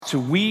So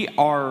we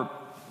are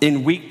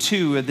in week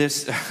 2 of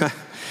this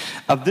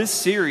of this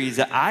series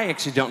that I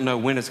actually don't know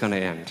when it's going to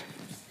end.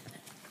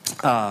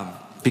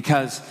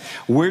 Because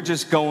we're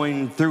just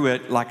going through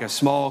it like a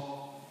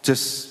small,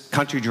 just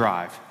country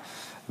drive,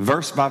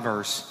 verse by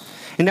verse.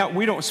 And now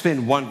we don't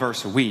spend one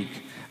verse a week.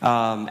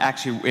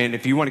 Actually, and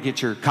if you want to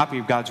get your copy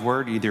of God's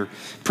Word, either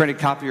printed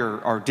copy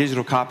or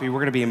digital copy, we're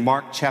going to be in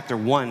Mark chapter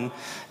 1,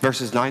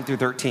 verses 9 through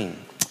 13.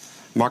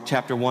 Mark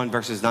chapter 1,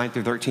 verses 9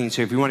 through 13.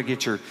 So if you want to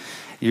get your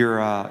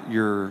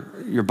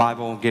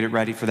Bible, get it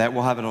ready for that.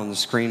 We'll have it on the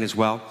screen as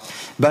well.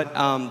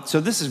 But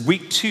so this is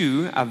week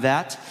 2 of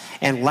that.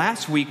 And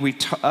last week,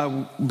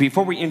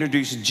 before we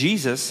introduced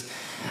Jesus,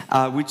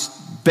 which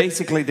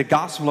basically the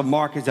Gospel of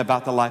Mark is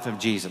about the life of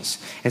Jesus,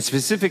 and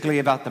specifically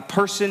about the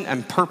person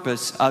and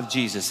purpose of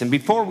Jesus. And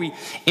before we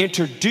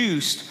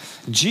introduced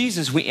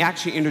Jesus, we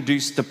actually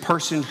introduced the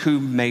person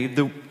who made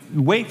the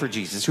way for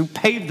Jesus, who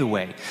paved the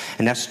way,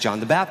 and that's John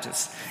the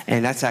Baptist.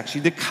 And that's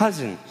actually the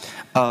cousin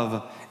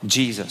of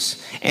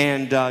Jesus.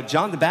 And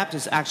John the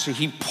Baptist, actually,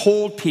 he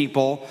pulled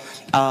people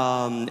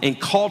and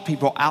called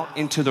people out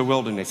into the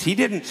wilderness. He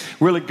didn't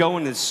really go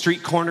in the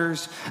street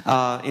corners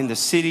in the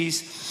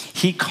cities.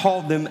 He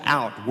called them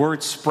out.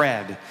 Word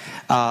spread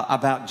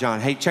about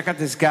John. Hey, check out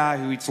this guy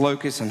who eats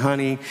locusts and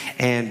honey,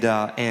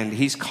 and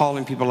he's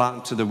calling people out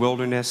into the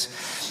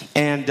wilderness.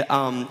 And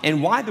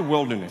why the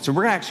wilderness? So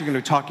we're actually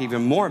going to talk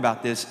even more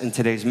about this in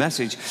today's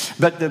message.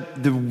 But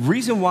the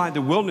reason why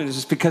the wilderness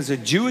is because the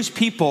Jewish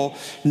people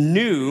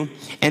knew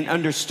and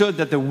understood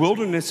that the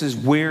wilderness is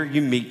where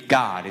you meet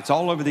God. It's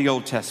all over the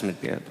Old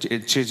Testament.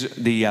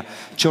 The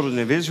children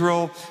of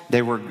Israel,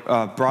 they were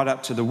brought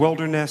up to the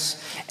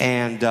wilderness,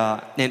 and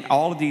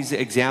all of these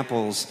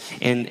examples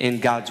in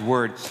God's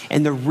Word.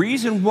 And the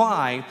reason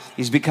why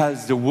is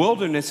because the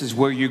wilderness is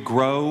where you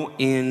grow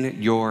in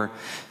your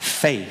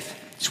faith.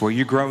 It's where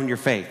you grow in your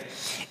faith.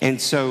 And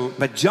so,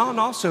 but John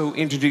also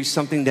introduced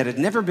something that had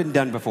never been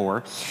done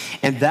before,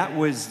 and that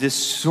was this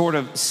sort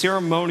of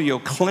ceremonial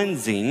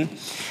cleansing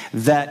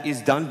that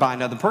is done by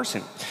another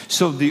person.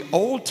 So the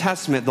Old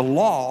Testament, the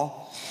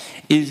law,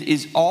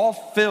 is all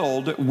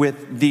filled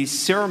with these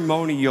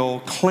ceremonial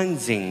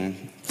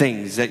cleansing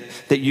things that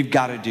you've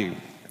got to do.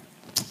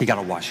 You got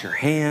to wash your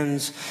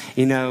hands,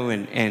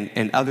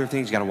 and other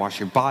things. You got to wash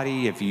your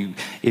body. If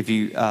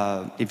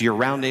you're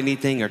around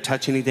anything or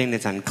touch anything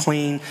that's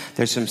unclean,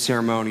 there's some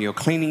ceremonial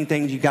cleaning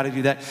things. You got to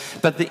do that.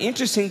 But the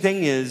interesting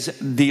thing is,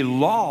 the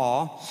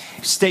law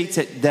states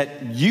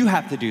that you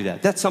have to do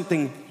that. That's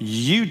something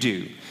you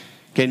do.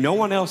 Okay, no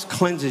one else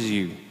cleanses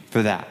you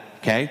for that.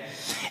 Okay,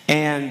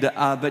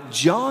 but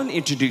John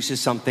introduces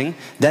something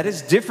that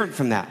is different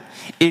from that.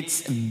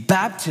 It's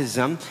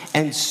baptism,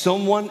 and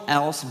someone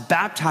else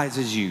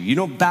baptizes you. You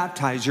don't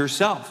baptize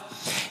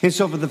yourself. And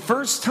so for the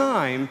first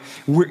time,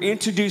 we're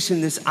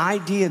introducing this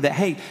idea that,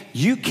 hey,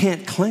 you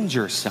can't cleanse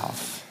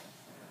yourself.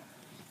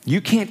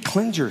 You can't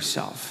cleanse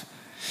yourself.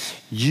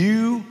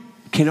 You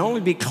can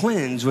only be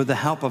cleansed with the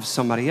help of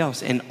somebody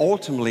else, and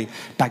ultimately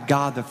by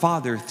God the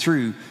Father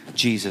through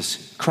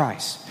Jesus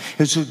Christ.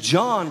 And so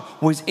John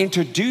was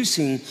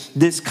introducing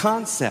this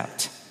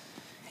concept.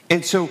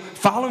 And so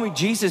following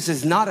Jesus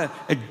is not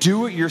a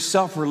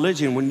do-it-yourself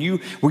religion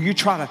where you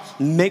try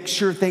to make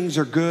sure things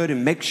are good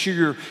and make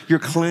sure you're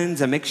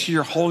cleansed and make sure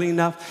you're holy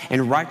enough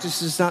and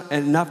righteous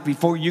enough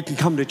before you can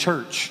come to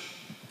church.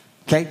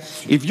 Okay?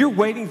 If you're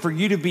waiting for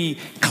you to be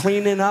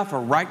clean enough or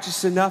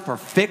righteous enough or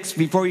fixed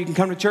before you can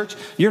come to church,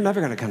 you're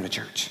never going to come to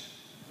church.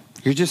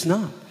 You're just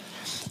not.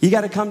 You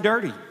got to come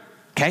dirty.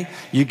 Okay?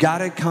 You got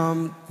to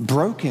come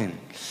broken.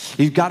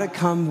 You've got to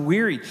come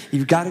weary.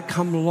 You've got to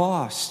come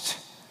lost.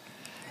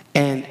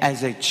 And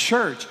as a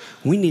church,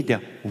 we need to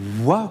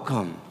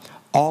welcome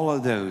all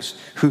of those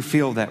who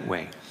feel that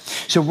way.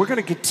 So we're going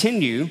to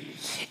continue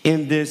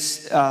in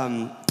this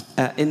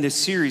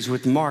series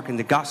with Mark, in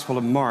the Gospel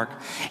of Mark.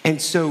 And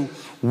so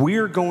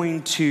we're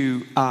going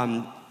to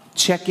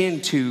check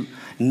into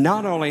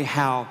not only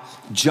how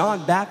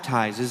John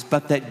baptizes,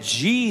 but that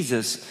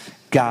Jesus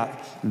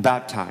got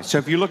baptized. So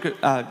if you look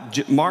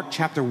at Mark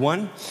chapter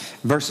 1,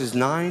 verses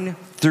 9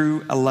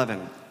 through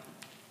 11.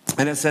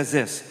 And it says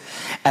this: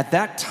 at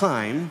that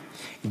time,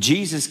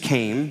 Jesus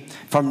came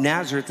from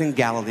Nazareth in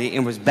Galilee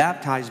and was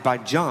baptized by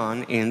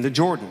John in the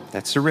Jordan.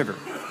 That's the river.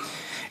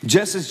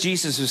 Just as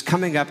Jesus was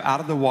coming up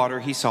out of the water,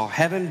 he saw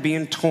heaven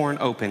being torn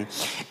open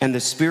and the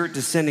Spirit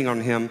descending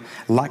on him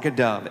like a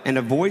dove. And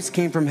a voice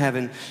came from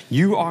heaven: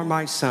 "You are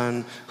my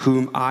Son,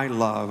 whom I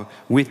love.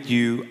 With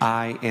you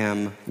I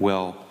am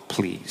well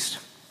pleased."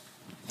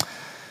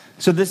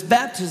 So this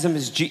baptism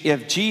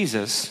of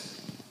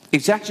Jesus,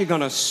 it's actually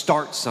going to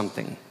start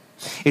something.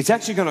 It's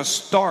actually going to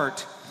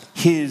start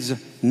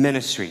his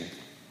ministry.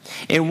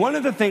 And one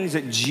of the things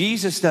that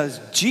Jesus does,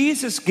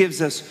 Jesus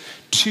gives us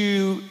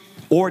 2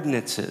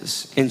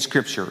 ordinances in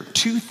Scripture,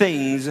 2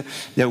 things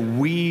that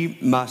we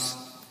must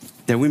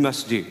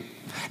do.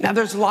 Now,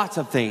 there's lots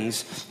of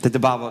things that the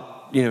Bible,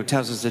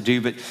 tells us to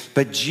do,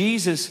 but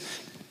Jesus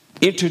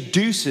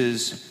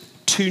introduces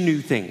 2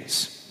 new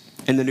things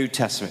in the New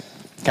Testament.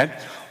 Okay,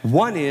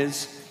 one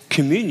is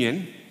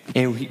communion,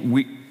 And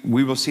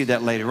we will see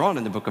that later on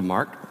in the book of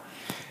Mark.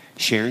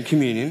 Sharing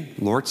communion,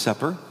 Lord's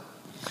Supper.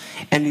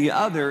 And the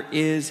other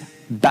is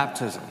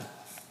baptism.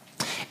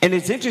 And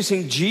it's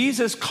interesting,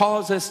 Jesus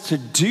calls us to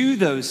do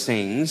those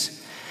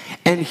things,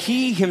 and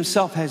he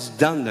himself has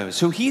done those.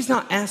 So he's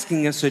not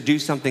asking us to do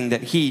something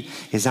that he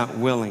is not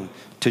willing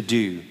to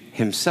do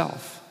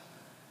himself.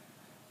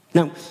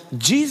 Now,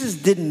 Jesus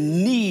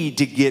didn't need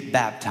to get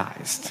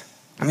baptized.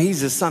 I mean,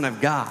 he's the Son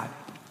of God.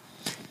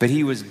 But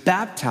he was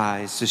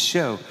baptized to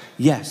show,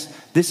 yes,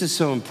 this is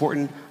so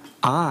important.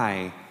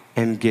 I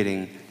am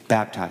getting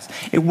baptized.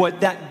 And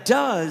what that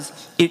does,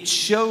 it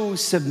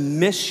shows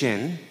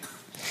submission.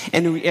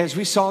 And as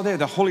we saw there,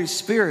 the Holy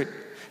Spirit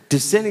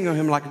descending on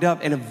him like a dove,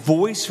 and a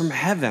voice from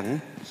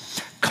heaven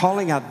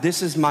calling out,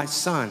 "This is my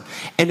son."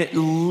 And it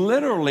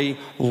literally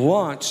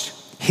launched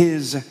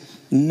his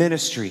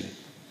ministry.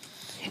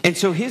 And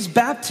so his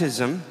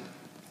baptism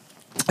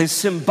is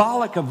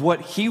symbolic of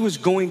what he was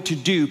going to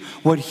do,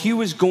 what he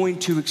was going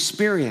to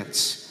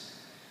experience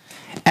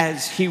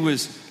as he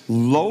was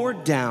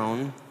lowered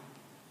down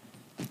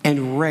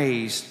and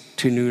raised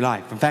to new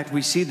life. In fact,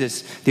 we see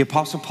this. The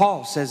Apostle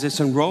Paul says this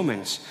in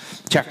Romans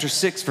chapter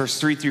 6, verse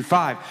 3 through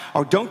 5.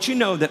 "Or don't you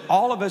know that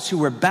all of us who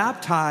were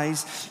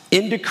baptized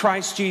into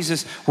Christ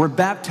Jesus were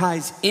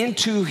baptized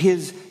into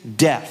his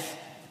death?"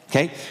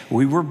 Okay?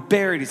 We were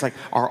buried. It's like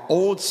our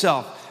old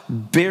self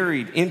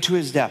buried into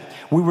his death.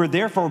 "We were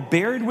therefore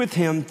buried with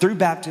him through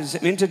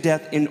baptism into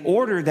death, in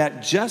order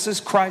that just as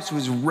Christ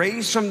was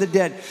raised from the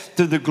dead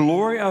through the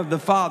glory of the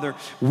Father,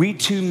 we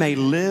too may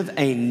live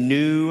a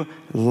new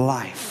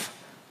life.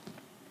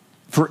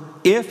 For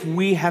if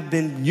we have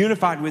been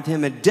unified with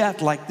him in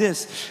death like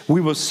this,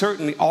 we will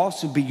certainly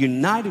also be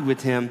united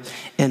with him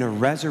in a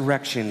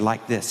resurrection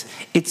like this."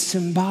 It's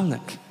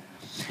symbolic.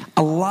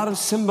 A lot of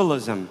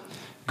symbolism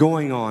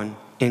going on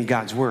in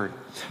God's word.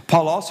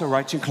 Paul also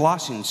writes in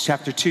Colossians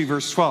chapter 2,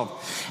 verse 12,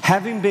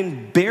 "Having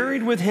been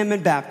buried with him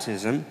in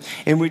baptism,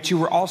 in which you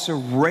were also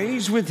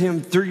raised with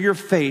him through your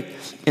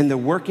faith in the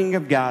working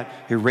of God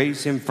who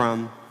raised him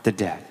from the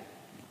dead."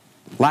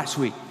 Last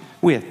week,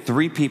 we had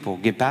 3 people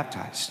get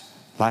baptized.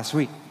 Last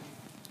week.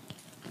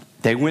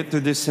 They went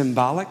through this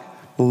symbolic,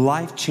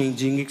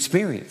 life-changing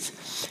experience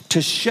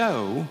to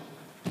show,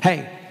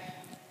 hey,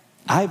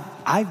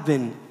 I've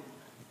been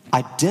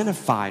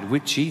identified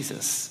with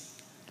Jesus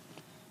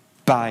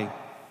by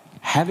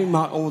having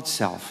my old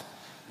self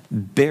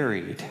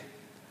buried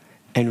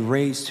and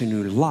raised to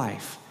new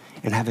life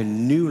and have a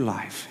new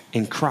life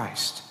in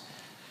Christ.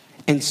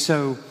 And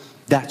so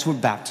that's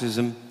what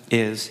baptism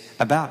is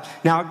about.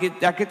 Now,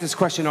 I get this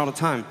question all the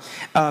time.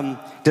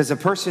 Does a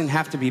person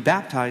have to be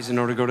baptized in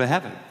order to go to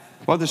heaven?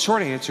 Well, the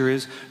short answer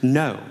is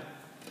no.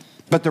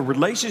 But the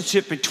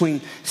relationship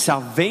between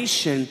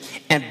salvation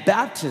and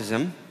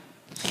baptism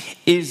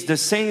is the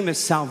same as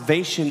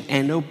salvation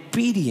and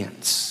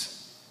obedience.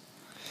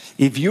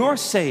 If you're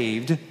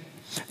saved,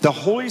 the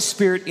Holy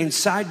Spirit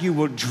inside you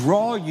will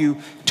draw you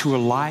to a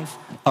life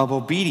of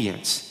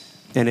obedience.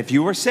 And if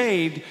you are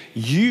saved,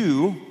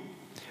 you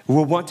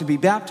will want to be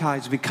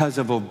baptized because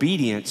of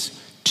obedience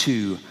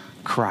to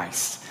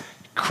Christ.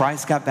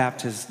 Christ got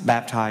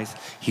baptized.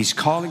 He's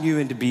calling you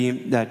into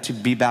to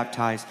be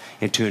baptized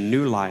into a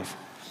new life.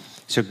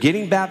 So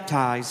getting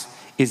baptized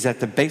is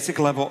at the basic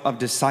level of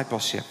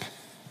discipleship.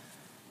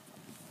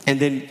 And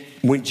then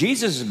when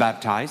Jesus was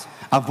baptized,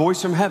 a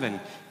voice from heaven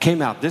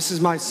came out. "This is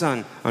my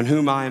son on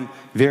whom I am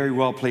very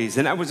well pleased."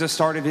 And that was the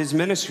start of his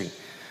ministry.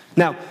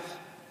 Now,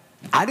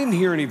 I didn't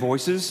hear any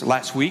voices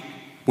last week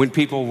when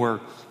people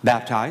were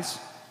baptized,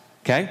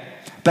 okay?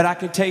 But I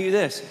can tell you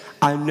this.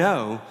 I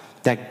know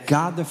that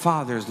God the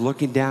Father is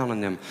looking down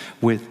on them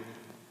with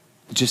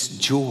just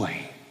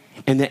joy.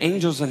 And the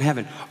angels in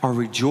heaven are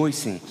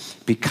rejoicing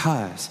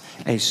because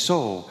a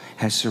soul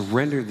has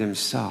surrendered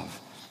themselves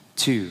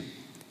to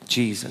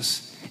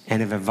Jesus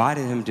and have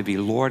invited him to be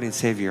Lord and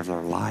Savior of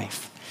their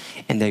life.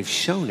 And they've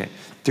shown it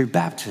through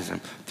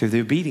baptism, through the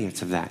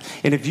obedience of that.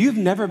 And if you've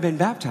never been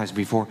baptized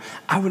before,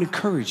 I would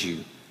encourage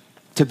you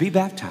to be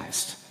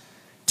baptized.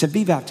 To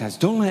be baptized.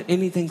 Don't let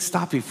anything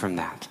stop you from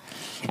that.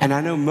 And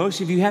I know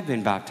most of you have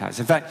been baptized.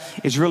 In fact,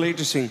 it's really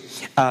interesting.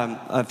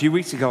 A few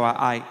weeks ago,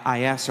 I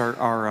asked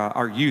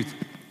our youth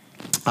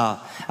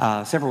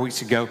several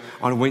weeks ago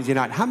on a Wednesday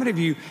night, how many of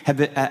you have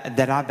been,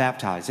 that I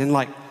baptized? And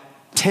like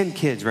 10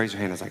 kids raised their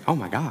hand. I was like, oh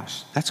my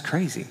gosh, that's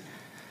crazy.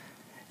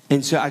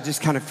 And so I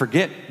just kind of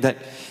forget that,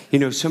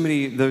 so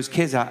many of those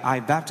kids I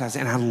baptized,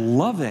 and I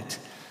love it.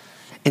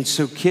 And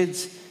so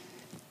kids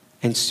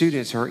and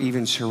students are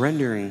even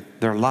surrendering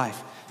their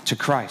life to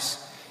Christ.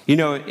 When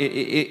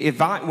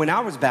I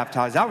was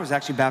baptized, I was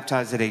actually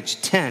baptized at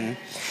age 10.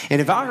 And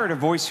if I heard a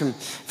voice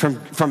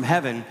from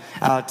heaven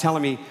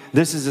telling me,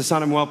 "This is the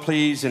Son I'm well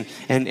pleased,"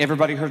 and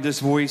everybody heard this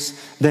voice,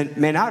 then,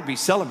 man, I would be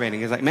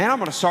celebrating. It's like, man, I'm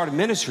going to start a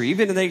ministry.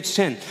 Even at age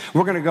 10,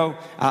 we're going to go,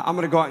 I'm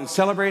going to go out and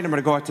celebrate. I'm going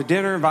to go out to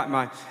dinner, invite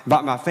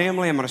my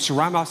family. I'm going to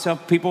surround myself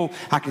with people.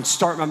 I can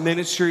start my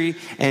ministry,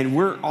 and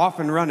we're off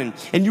and running.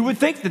 And you would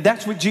think that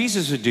that's what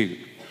Jesus would do.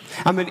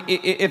 I mean,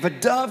 if a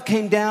dove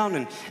came down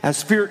and a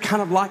spirit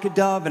kind of like a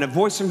dove and a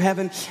voice from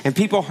heaven and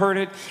people heard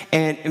it,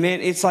 and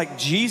man, it's like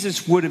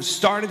Jesus would have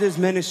started his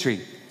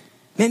ministry.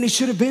 Man, he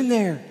should have been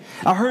there.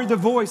 I heard the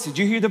voice. Did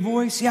you hear the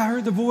voice? Yeah, I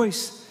heard the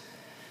voice.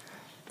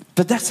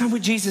 But that's not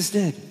what Jesus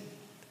did.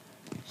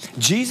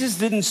 Jesus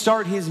didn't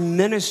start his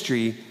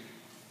ministry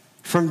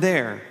from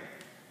there.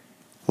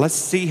 Let's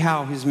see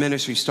how his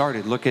ministry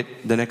started. Look at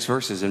the next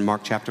verses in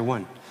Mark chapter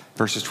 1,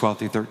 verses 12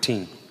 through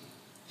 13.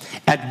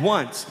 At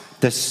once,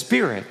 the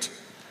Spirit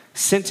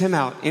sent him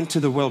out into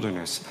the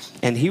wilderness,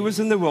 and he was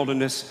in the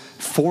wilderness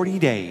 40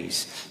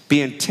 days,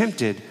 being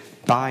tempted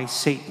by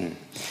Satan.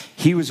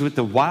 He was with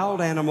the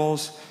wild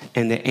animals,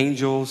 and the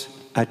angels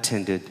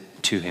attended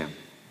to him.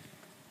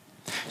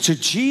 So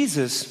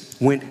Jesus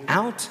went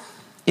out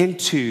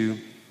into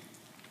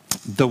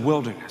the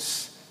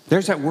wilderness.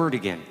 There's that word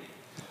again,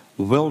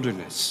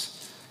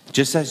 wilderness.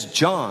 Just as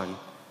John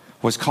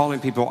was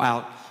calling people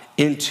out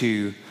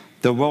into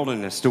the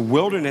wilderness. The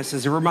wilderness,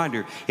 as a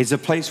reminder, is a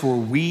place where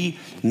we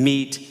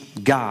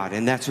meet God.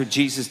 And that's what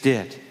Jesus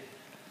did.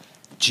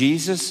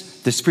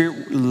 Jesus, the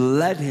Spirit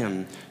led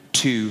him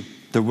to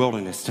the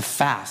wilderness to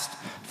fast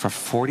for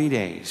 40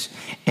 days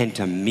and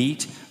to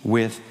meet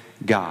with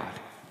God.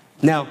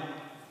 Now,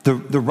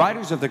 the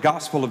writers of the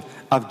Gospel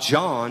of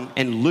John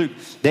and Luke,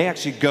 they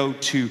actually go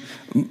to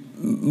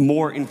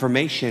more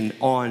information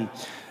on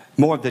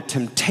more of the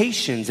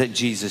temptations that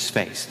Jesus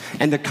faced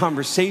and the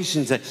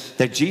conversations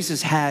that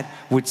Jesus had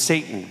with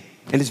Satan.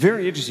 And it's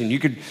very interesting. You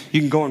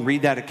can go and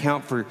read that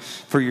account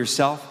for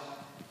yourself.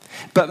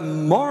 But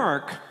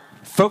Mark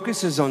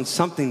focuses on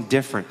something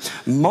different.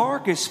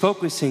 Mark is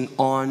focusing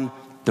on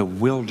the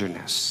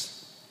wilderness.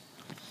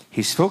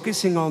 He's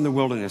focusing on the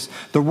wilderness.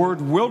 The word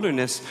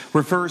wilderness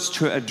refers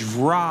to a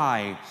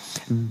dry,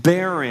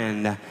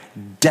 barren,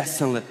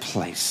 desolate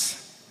place.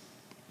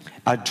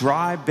 A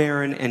dry,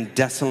 barren, and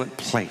desolate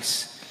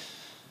place.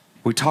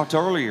 We talked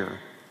earlier,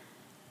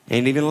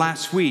 and even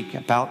last week,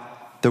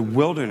 about the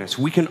wilderness.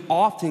 We can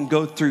often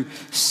go through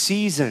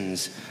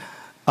seasons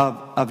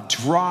of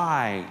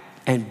dry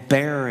and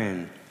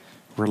barren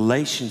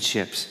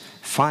relationships,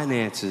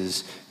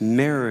 finances,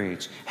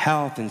 marriage,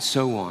 health, and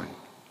so on.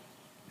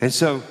 And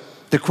so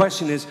the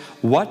question is,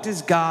 what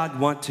does God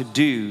want to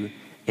do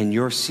in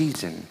your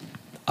season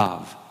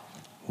of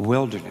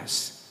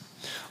wilderness?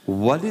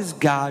 What does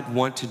God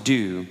want to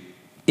do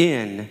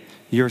in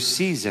your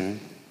season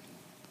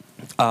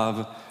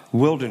of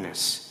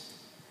wilderness?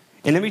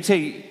 And let me tell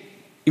you,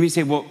 you may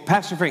say, well,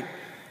 Pastor Frank,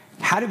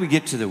 how do we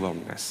get to the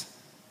wilderness?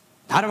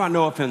 How do I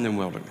know if I'm in the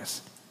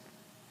wilderness?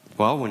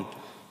 Well,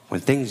 when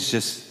things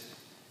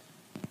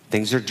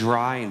are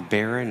dry and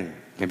barren, and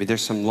maybe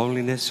there's some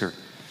loneliness, or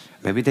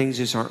maybe things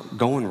just aren't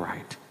going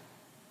right.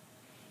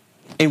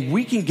 And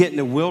we can get in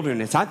the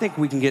wilderness. I think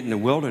we can get in the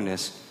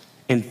wilderness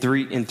in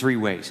three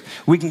ways.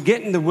 We can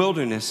get in the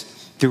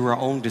wilderness through our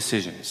own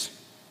decisions.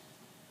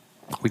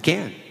 We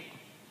can.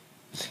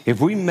 If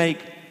we make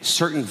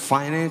certain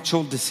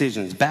financial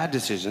decisions, bad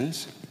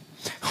decisions,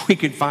 we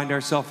can find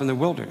ourselves in the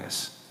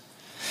wilderness.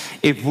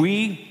 If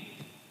we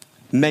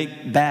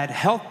make bad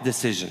health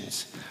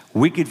decisions,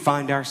 we could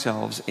find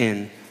ourselves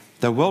in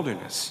the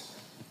wilderness.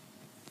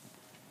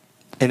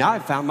 And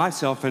I've found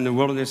myself in the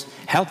wilderness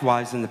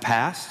health-wise in the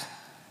past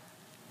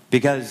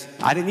because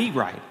I didn't eat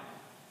right.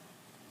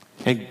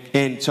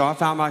 And so I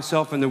found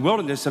myself in the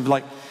wilderness of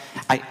like,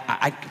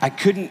 I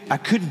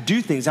couldn't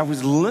do things. I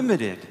was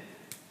limited.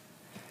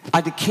 I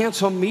had to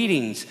cancel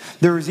meetings.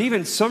 There was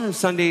even some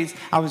Sundays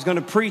I was going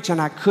to preach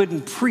and I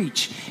couldn't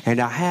preach and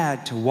I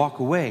had to walk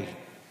away.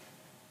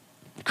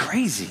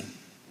 Crazy.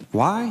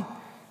 Why?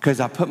 Because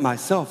I put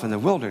myself in the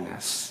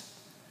wilderness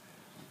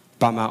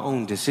by my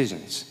own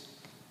decisions.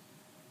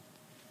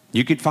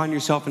 You could find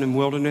yourself in the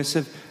wilderness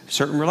of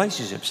certain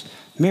relationships,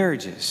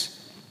 marriages,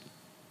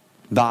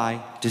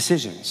 by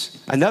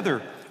decisions.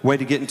 Another way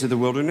to get into the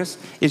wilderness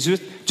is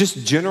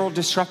just general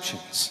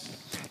disruptions.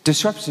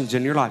 Disruptions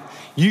in your life.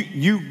 If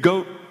you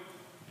go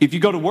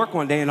to work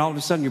one day and all of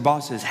a sudden your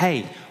boss says,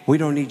 hey, we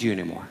don't need you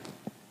anymore.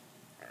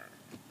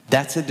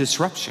 That's a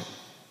disruption.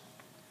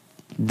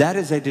 That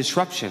is a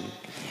disruption.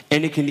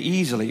 And it can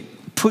easily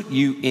put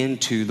you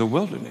into the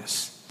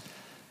wilderness,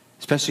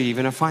 especially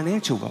even a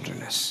financial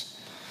wilderness.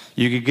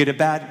 You could get a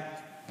bad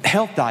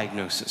health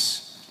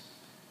diagnosis.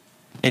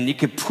 And it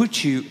could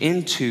put you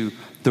into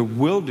the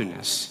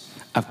wilderness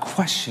of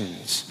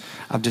questions,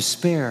 of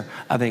despair,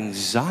 of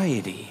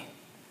anxiety.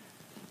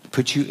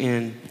 Put you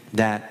in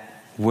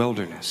that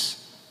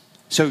wilderness.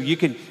 So you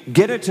can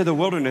get into the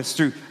wilderness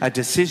through a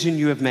decision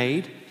you have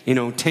made,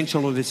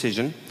 intentional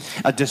decision,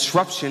 a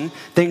disruption,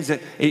 things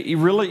that it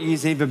really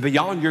is even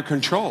beyond your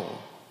control.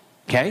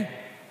 Okay?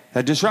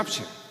 A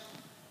disruption.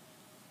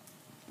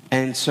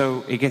 And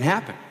so it can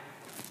happen.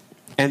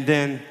 And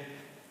then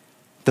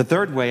the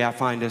third way I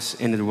find us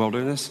into the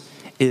wilderness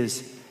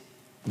is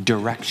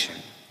direction.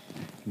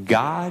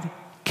 God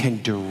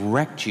can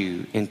direct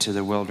you into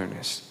the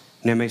wilderness.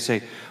 And they may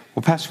say,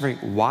 well, Pastor Frank,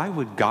 why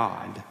would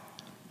God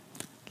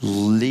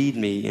lead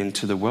me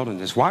into the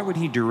wilderness? Why would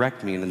he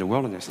direct me into the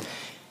wilderness?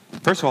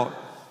 First of all,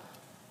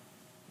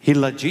 He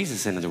led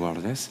Jesus into the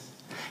wilderness.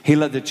 He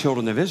led the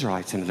children of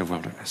Israelites into the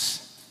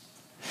wilderness.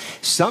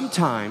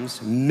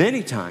 Sometimes,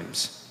 many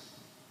times,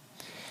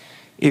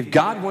 if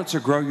God wants to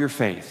grow your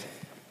faith,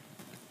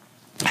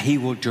 He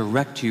will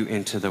direct you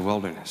into the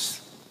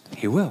wilderness.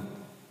 He will.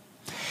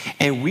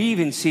 And we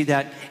even see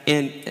that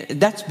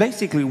that's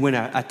basically when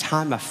a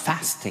time of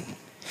fasting.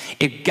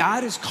 If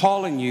God is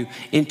calling you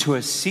into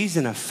a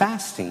season of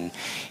fasting,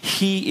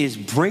 He is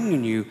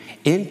bringing you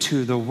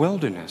into the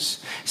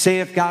wilderness. Say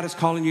if God is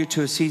calling you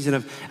to a season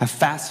of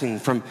fasting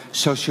from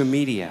social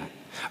media,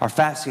 or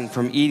fasting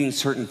from eating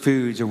certain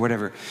foods or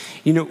whatever.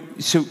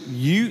 So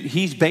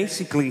He's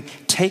basically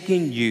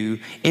taking you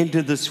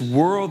into this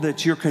world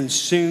that you're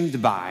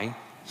consumed by,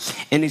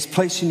 and He's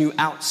placing you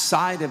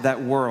outside of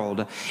that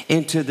world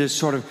into this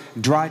sort of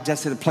dry,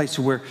 desolate place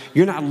where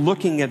you're not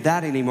looking at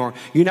that anymore.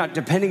 You're not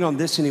depending on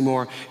this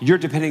anymore. You're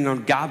depending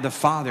on God the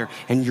Father,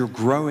 and you're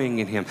growing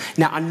in Him.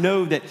 Now, I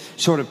know that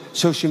sort of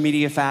social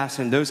media fasts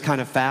and those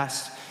kind of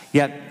fasts,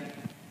 yet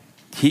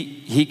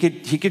He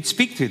could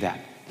speak through that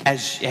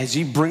as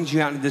He brings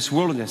you out into this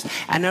wilderness.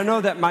 And I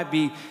know that might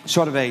be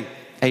sort of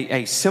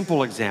a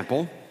simple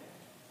example,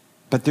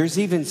 but there's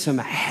even some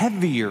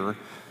heavier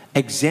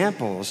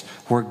examples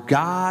where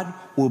God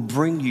will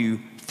bring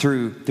you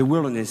through the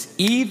wilderness,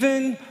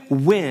 even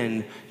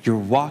when you're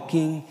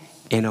walking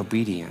in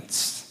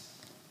obedience.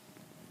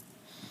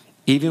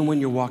 Even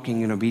when you're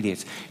walking in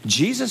obedience.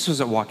 Jesus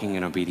wasn't walking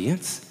in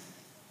obedience,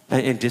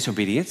 in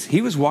disobedience.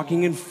 He was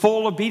walking in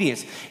full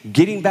obedience,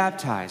 getting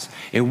baptized.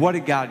 And what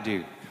did God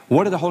do?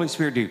 What did the Holy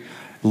Spirit do?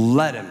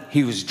 Led him.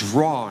 He was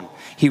drawn.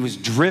 He was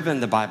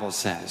driven, the Bible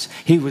says.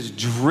 He was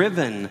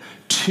driven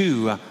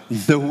to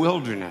the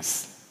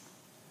wilderness.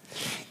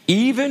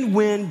 Even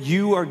when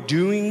you are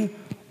doing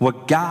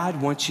what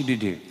God wants you to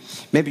do.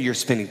 Maybe you're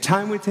spending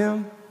time with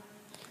Him.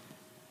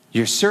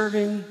 You're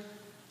serving.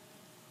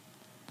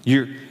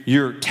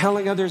 You're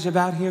telling others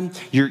about Him.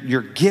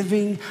 You're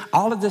giving.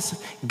 All of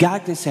this,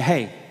 God can say,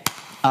 hey,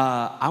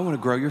 I want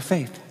to grow your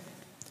faith.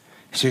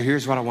 So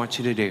here's what I want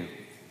you to do.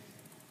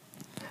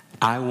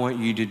 I want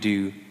you to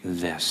do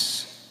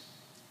this.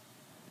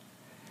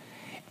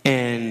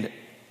 And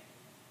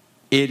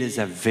it is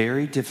a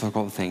very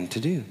difficult thing to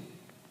do.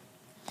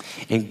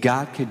 And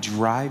God could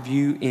drive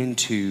you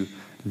into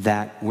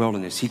that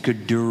wilderness. He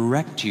could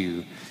direct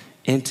you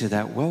into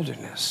that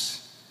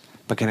wilderness.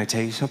 But can I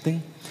tell you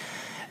something?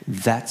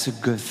 That's a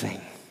good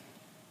thing.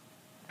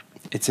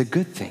 It's a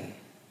good thing.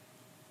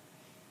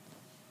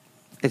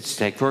 Let's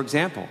take, for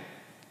example,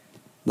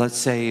 let's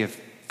say if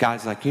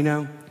God's like,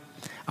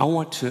 I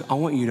want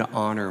you to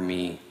honor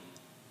me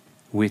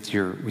with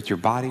your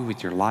body,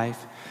 with your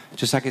life.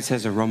 Just like it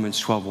says in Romans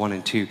 12, 1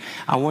 and 2.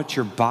 I want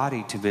your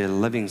body to be a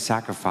living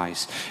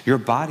sacrifice. Your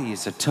body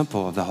is a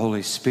temple of the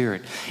Holy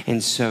Spirit.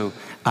 And so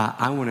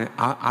I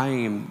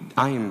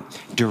am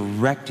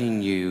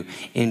directing you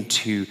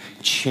into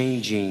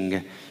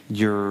changing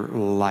your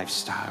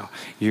lifestyle,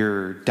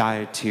 your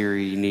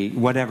dietary need,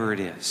 whatever it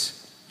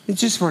is.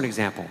 It's just for an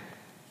example.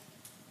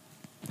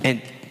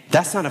 And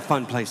that's not a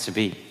fun place to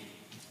be.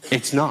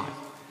 It's not.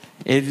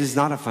 It is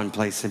not a fun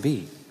place to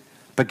be.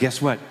 But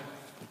guess what?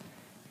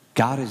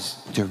 God is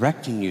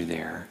directing you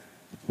there.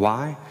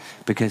 Why?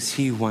 Because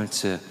He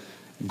wants to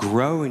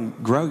grow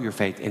your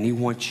faith, and He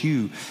wants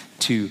you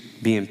to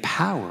be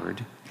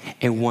empowered,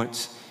 and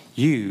wants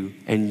you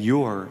and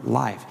your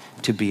life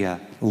to be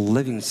a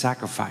living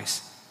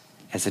sacrifice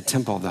as a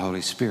temple of the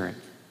Holy Spirit.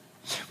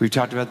 We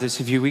talked about this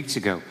a few weeks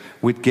ago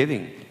with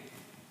giving.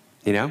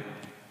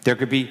 There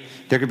could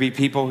be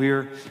people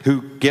here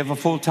who give a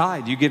full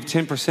tithe. You give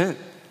 10%.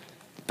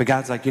 But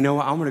God's like, I'm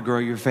going to grow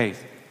your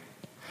faith.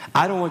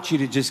 I don't want you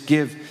to just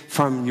give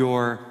from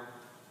your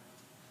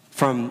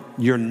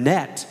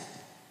net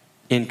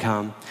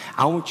income.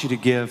 I want you to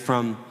give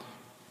from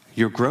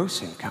your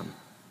gross income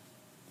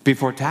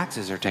before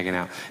taxes are taken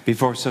out,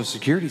 before Social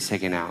Security is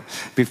taken out,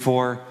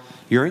 before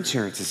your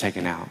insurance is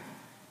taken out.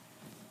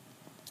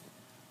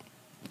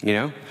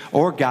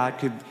 Or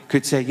God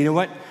could say, you know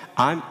what?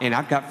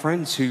 I've got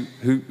friends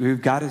who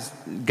God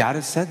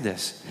has said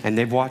this, and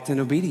they've walked in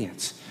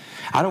obedience.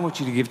 I don't want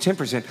you to give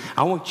 10%.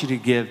 I want you to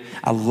give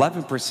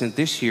 11%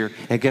 this year.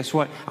 And guess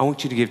what? I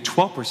want you to give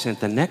 12%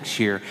 the next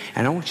year.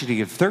 And I want you to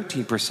give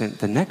 13%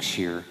 the next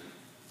year.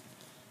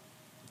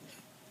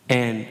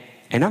 And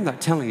I'm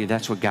not telling you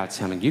that's what God's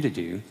telling you to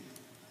do.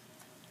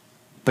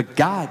 But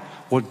God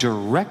will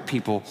direct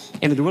people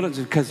into the wilderness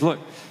because, look,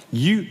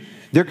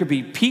 there could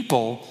be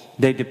people,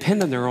 they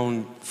depend on their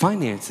own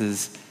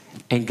finances.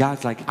 And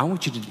God's like, I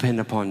want you to depend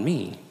upon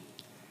me.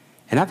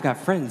 And I've got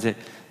friends that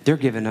they're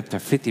giving up to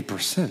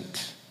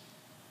 50%.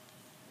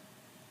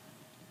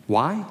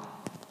 Why?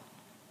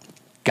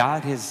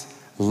 God has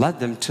led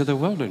them to the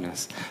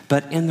wilderness.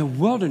 But in the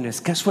wilderness,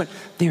 guess what?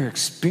 They're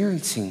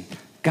experiencing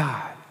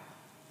God.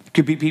 It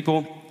could be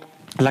people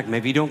like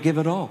maybe you don't give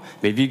at all.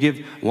 Maybe you give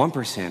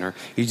 1% or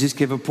you just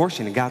give a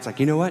portion. And God's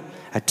like, you know what?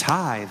 A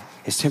tithe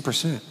is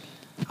 10%.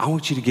 I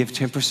want you to give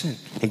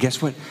 10%. And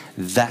guess what?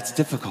 That's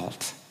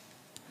difficult.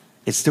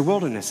 It's the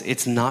wilderness.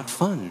 It's not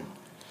fun.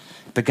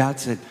 But God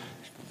said,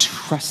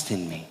 trust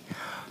in me.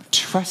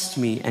 Trust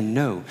me and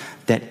know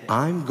that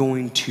I'm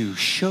going to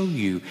show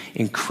you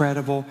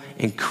incredible,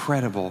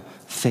 incredible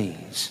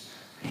things.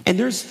 And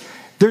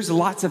there's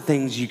lots of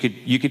things you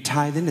could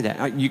tie into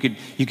that. You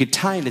could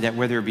tie into that,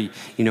 whether it be,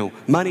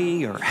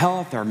 money or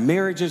health or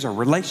marriages or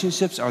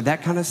relationships or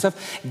that kind of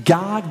stuff.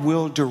 God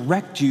will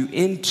direct you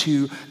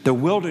into the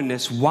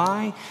wilderness.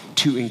 Why?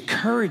 To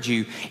encourage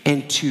you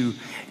and to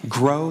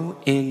grow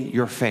in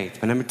your faith.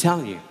 And I'm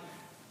telling you,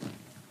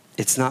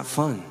 it's not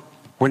fun.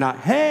 We're not,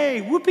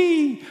 hey,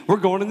 whoopee, we're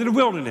going into the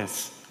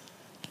wilderness.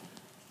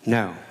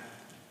 No.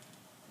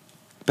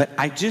 But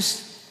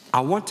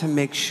I want to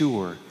make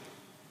sure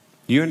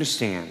you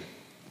understand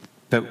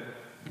that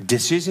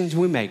decisions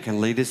we make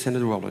can lead us into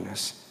the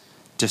wilderness.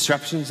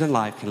 Disruptions in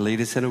life can lead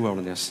us into the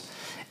wilderness.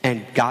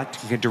 And God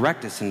can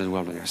direct us into the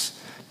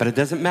wilderness. But it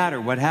doesn't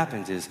matter. What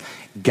happens is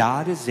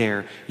God is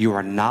there. You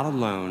are not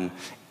alone.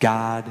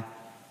 God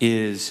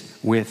is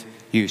with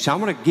you. So I'm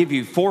going to give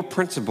you 4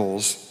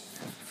 principles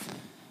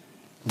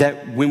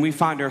that when we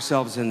find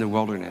ourselves in the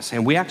wilderness,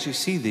 and we actually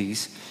see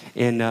these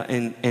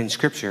in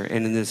Scripture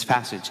and in this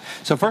passage.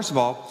 So first of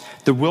all,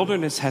 the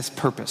wilderness has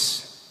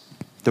purpose.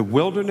 The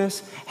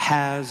wilderness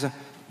has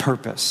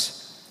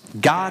purpose.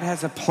 God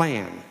has a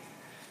plan.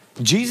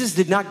 Jesus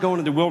did not go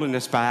into the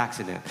wilderness by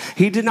accident.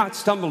 He did not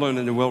stumble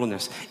into the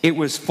wilderness. It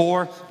was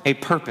for a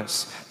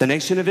purpose. The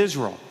nation of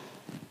Israel,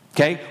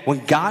 okay?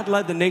 When God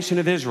led the nation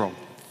of Israel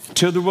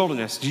to the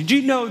wilderness, did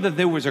you know that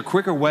there was a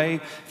quicker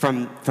way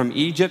from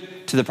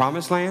Egypt to the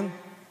promised land?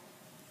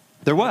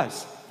 There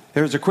was.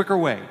 There was a quicker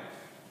way.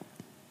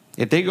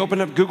 If they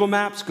opened up Google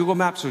Maps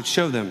would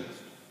show them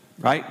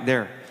right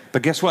there.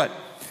 But guess what?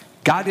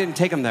 God didn't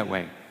take them that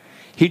way.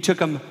 He took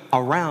them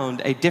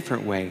around a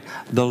different way,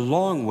 the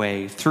long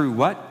way through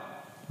what?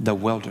 The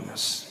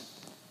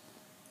wilderness.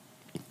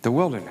 The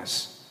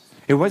wilderness.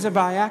 It wasn't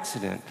by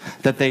accident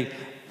that they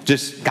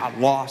just got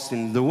lost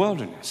in the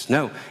wilderness.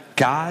 No,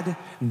 God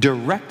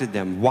directed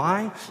them.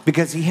 Why?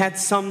 Because he had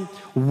some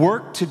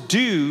work to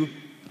do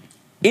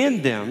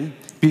in them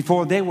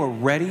before they were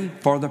ready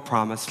for the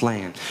promised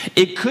land.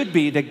 It could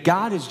be that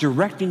God is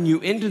directing you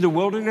into the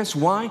wilderness.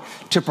 Why?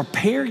 To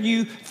prepare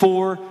you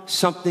for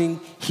something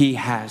he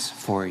has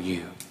for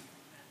you.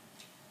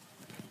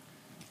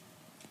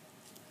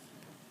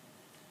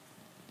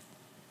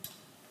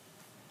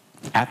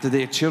 After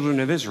the children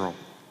of Israel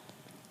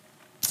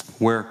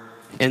were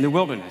in the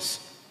wilderness,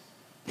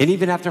 and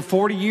even after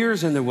 40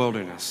 years in the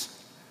wilderness,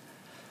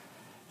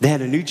 they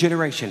had a new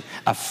generation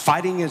of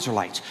fighting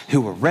Israelites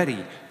who were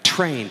ready,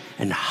 trained,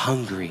 and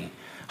hungry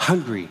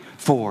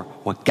for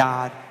what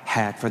God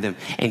had for them.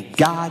 And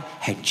God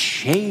had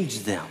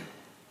changed them.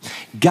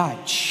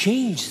 God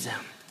changed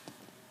them.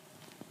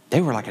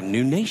 They were like a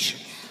new nation.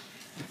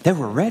 They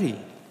were ready.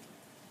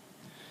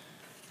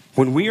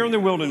 When we are in the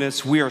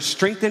wilderness, we are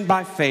strengthened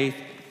by faith,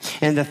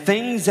 and the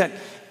things that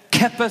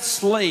kept us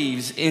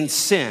slaves in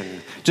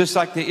sin, just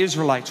like the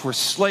Israelites were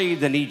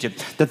slaves in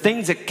Egypt. The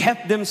things that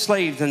kept them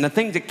slaves and the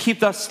things that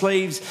keep us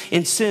slaves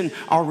in sin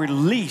are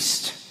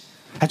released.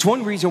 That's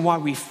one reason why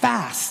we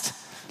fast.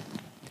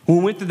 When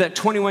we went through that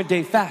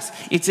 21-day fast,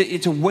 it's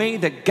a way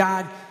that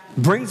God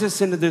brings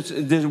us into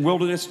the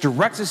wilderness,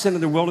 directs us into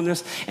the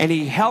wilderness, and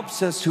he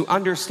helps us to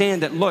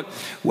understand that, look,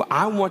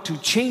 I want to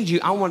change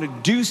you. I want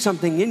to do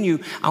something in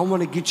you. I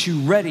want to get you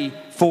ready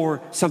for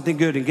something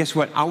good. And guess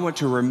what? I want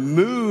to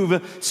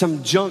remove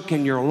some junk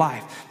in your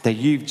life that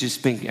you've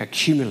just been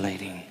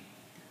accumulating.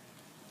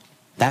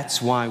 That's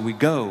why we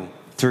go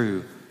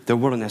through the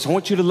wilderness. I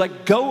want you to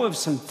let go of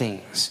some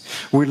things,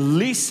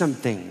 release some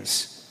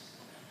things.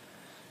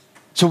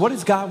 So what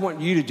does God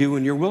want you to do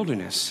in your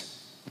wilderness?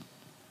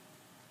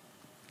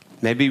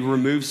 Maybe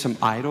remove some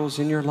idols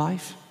in your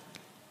life,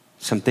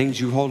 some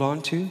things you hold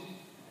on to.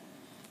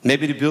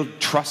 Maybe to build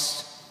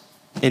trust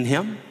in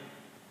him,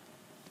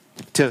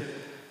 to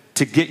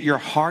get your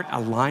heart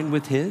aligned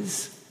with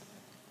his.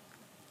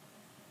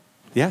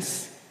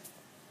 Yes.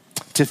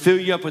 To fill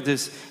you up with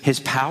his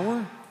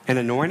power and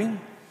anointing.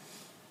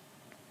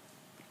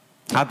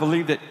 I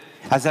believe that,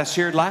 as I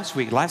shared last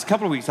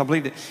couple of weeks, I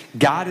believe that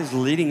God is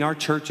leading our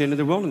church into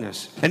the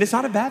wilderness. And it's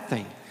not a bad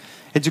thing.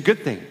 It's a good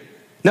thing.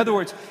 In other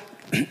words,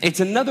 it's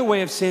another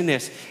way of saying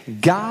this.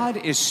 God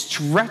is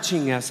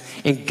stretching us,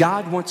 and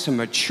God wants to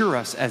mature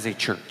us as a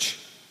church.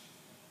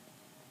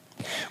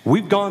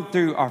 We've gone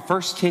through our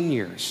first 10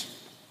 years.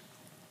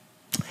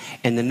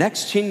 And the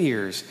next 10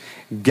 years,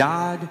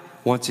 God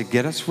wants to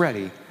get us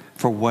ready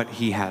for what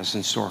he has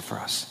in store for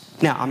us.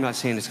 Now, I'm not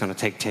saying it's going to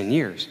take 10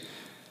 years.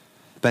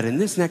 But in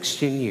this next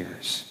 10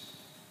 years,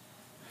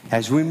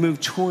 as we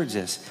move towards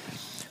this,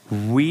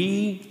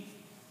 we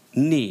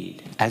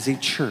need, as a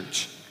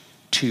church,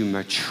 to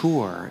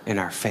mature in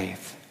our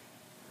faith.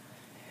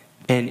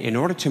 And in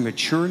order to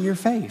mature in your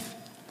faith,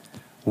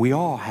 we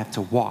all have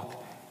to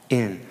walk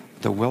in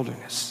the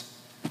wilderness.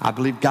 I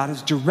believe God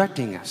is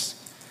directing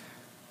us.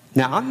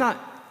 Now, I'm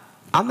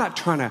not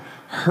trying to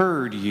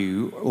herd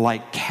you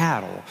like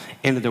cattle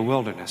into the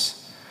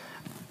wilderness.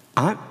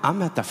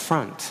 I'm at the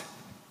front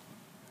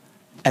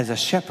as a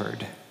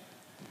shepherd.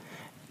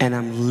 and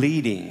I'm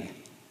leading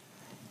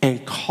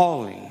and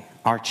calling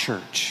our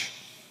church.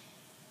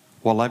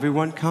 Will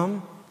everyone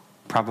come?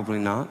 Probably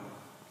not.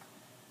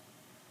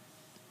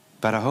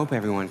 But I hope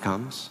everyone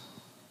comes.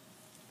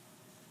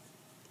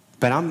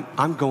 But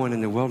I'm going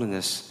in the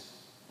wilderness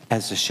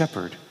as the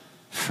shepherd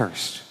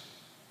first.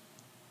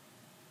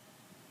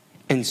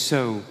 And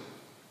so,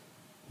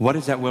 what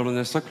does that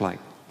wilderness look like?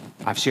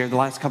 I've shared the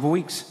last couple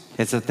weeks.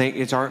 It's a thing.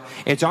 It's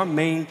our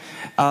main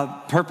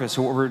purpose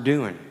of what we're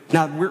doing.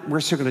 Now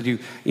we're still going to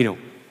do,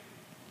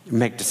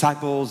 make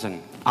disciples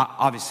and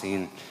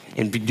obviously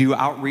and do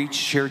outreach,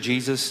 share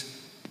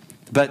Jesus.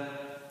 But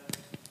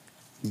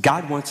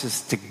God wants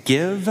us to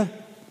give,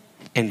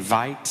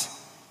 invite,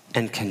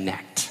 and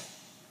connect.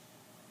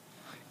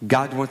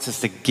 God wants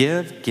us to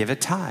give a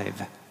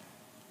tithe.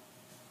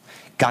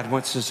 God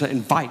wants us to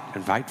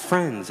invite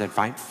friends,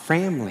 invite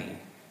family.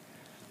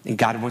 And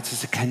God wants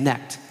us to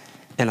connect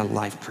in a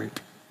life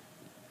group.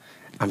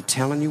 I'm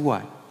telling you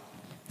what,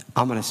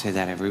 I'm going to say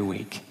that every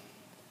week.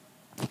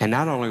 And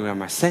not only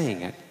am I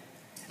saying it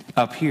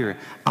up here,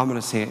 I'm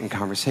going to say it in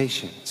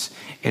conversations,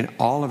 in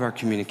all of our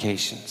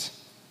communications.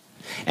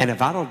 And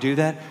if I don't do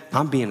that,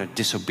 I'm being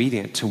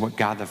disobedient to what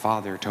God the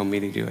Father told me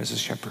to do as a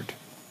shepherd.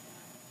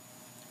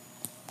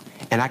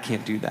 And I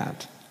can't do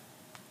that.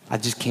 I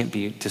just can't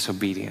be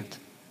disobedient.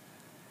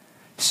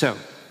 So,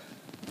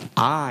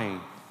 I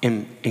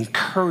am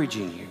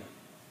encouraging you.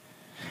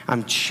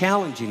 I'm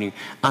challenging you.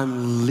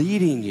 I'm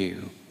leading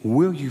you.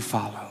 Will you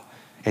follow?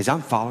 As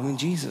I'm following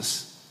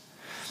Jesus.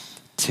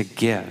 To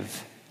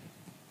give,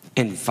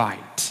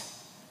 invite,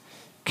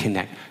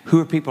 connect. Who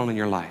are people in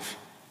your life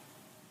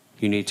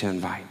you need to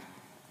invite?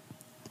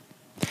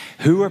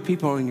 Who are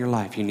people in your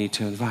life you need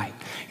to invite?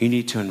 You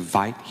need to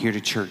invite here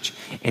to church.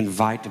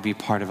 Invite to be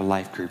part of a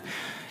life group.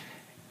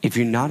 If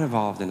you're not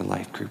involved in a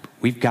life group,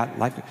 we've got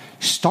life.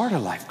 Start a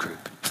life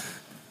group.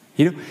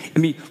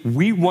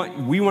 We want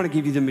to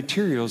give you the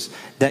materials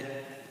that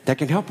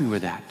can help you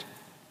with that.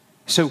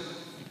 So,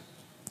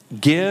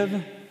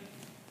 give,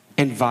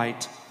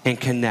 invite, and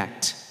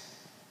connect.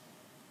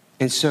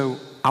 And so,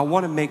 I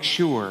want to make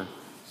sure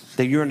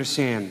that you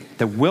understand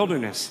the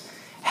wilderness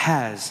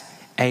has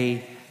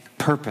a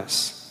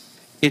purpose.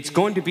 It's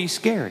going to be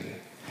scary.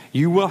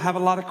 You will have a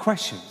lot of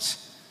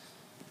questions,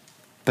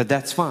 but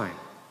that's fine.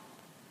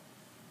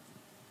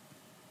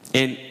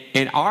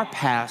 In our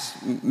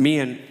past, me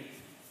and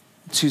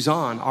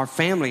Suzanne, our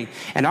family,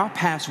 and our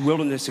past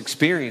wilderness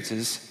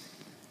experiences,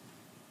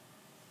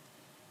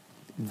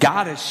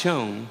 God has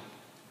shown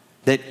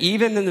that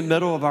even in the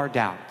middle of our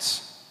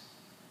doubts,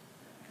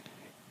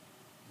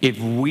 if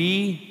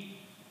we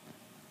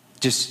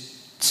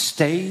just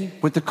stay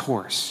with the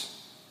course,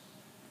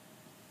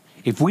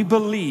 if we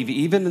believe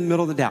even in the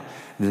middle of the doubt,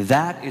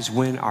 that is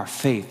when our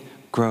faith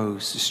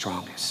grows the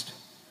strongest.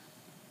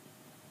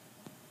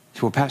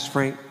 So, well, Pastor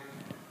Frank,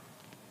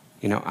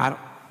 I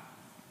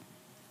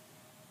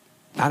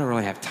don't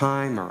really have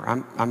time, or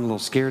I'm a little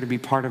scared to be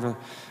part of a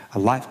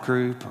life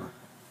group, or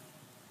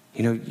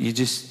you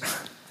just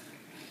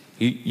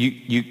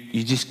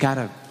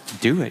gotta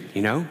do it.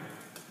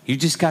 You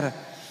just gotta,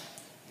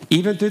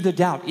 even through the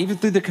doubt, even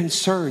through the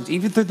concerns,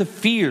 even through the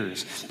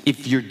fears,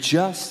 if you're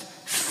just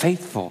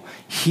faithful,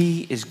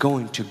 He is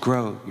going to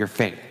grow your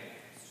faith.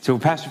 So,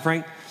 Pastor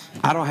Frank,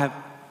 I don't have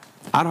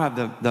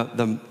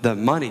the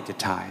money to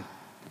tithe.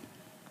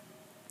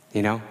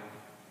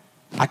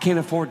 I can't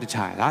afford to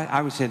tithe.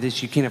 I would say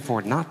this: you can't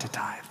afford not to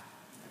tithe.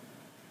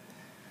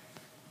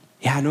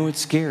 Yeah, I know it's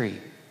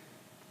scary.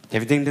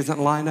 Everything doesn't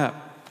line up,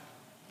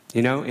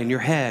 in your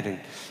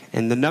head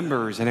and the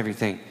numbers and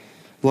everything.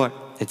 Look,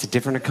 it's a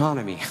different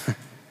economy.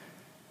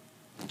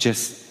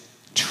 Just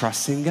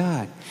trust in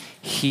God.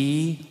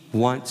 He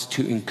wants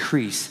to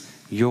increase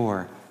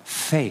your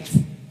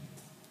faith.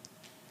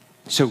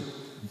 So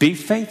be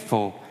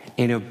faithful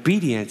in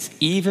obedience,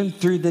 even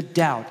through the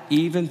doubt,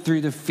 even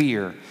through the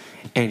fear,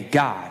 and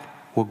God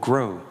will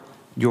grow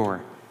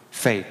your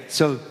faith.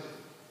 So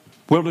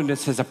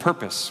wilderness has a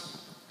purpose.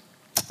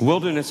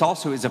 Wilderness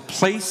also is a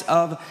place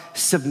of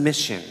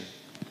submission.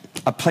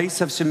 A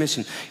place of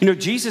submission.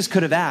 Jesus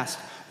could have asked,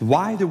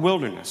 why the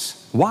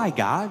wilderness? Why,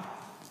 God?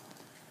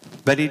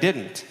 But He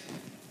didn't.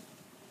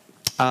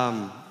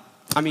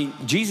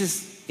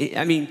 Jesus,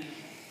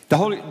 the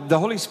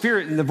Holy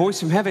Spirit and the voice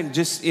from heaven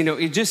just,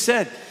 it just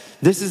said,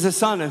 this is the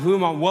Son of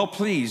whom I'm well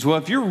pleased. Well,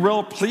 if you're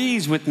well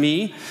pleased with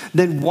me,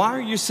 then why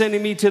are you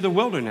sending me to the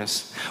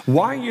wilderness?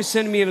 Why are you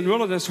sending me to the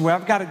wilderness where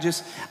I've got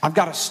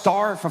to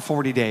starve for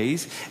 40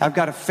 days. I've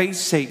got to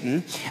face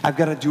Satan. I've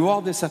got to do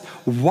all this stuff.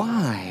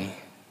 Why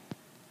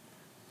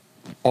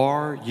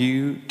are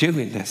you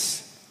doing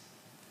this?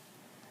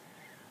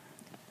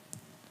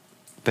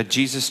 But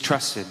Jesus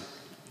trusted,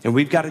 and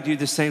we've got to do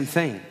the same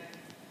thing.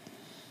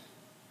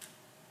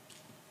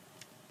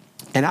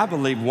 And I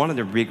believe one of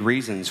the big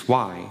reasons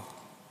why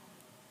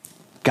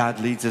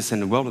God leads us in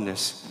the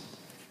wilderness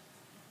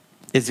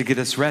is to get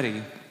us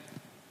ready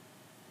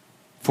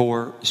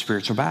for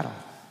spiritual battle.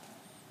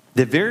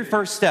 The very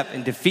first step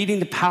in defeating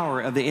the power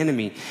of the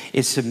enemy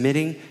is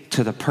submitting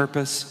to the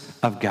purpose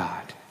of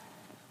God.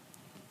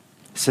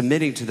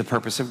 submitting to the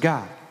purpose of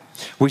God.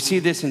 We see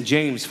this in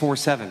James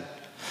 4:7.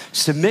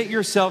 Submit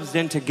yourselves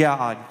then to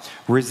God,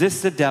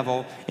 resist the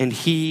devil, and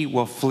he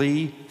will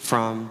flee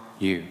from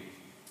you.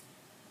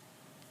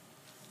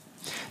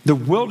 The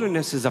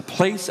wilderness is a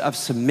place of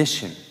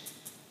submission.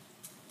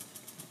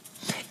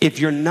 If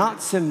you're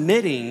not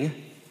submitting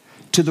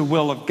to the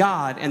will of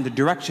God and the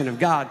direction of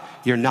God,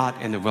 you're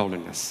not in the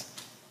wilderness.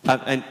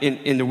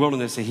 In the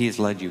wilderness that he has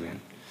led you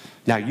in.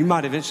 Now, you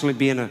might eventually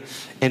be in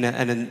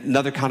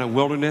another kind of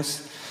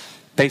wilderness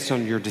based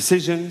on your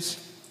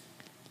decisions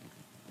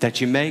that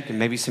you make and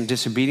maybe some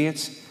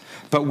disobedience.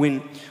 But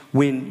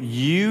when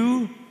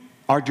you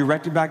are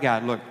directed by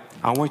God, look,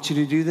 I want you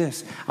to do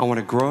this. I want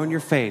to grow in your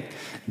faith.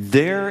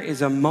 There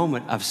is a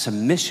moment of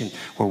submission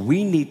where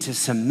we need to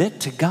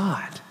submit to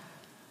God.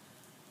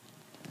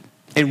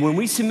 And when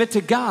we submit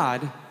to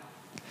God,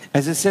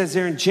 as it says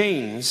there in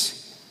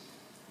James,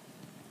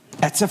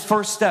 that's a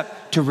first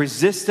step to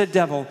resist the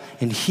devil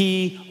and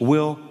he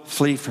will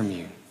flee from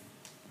you.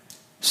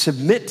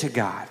 Submit to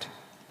God,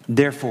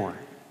 therefore.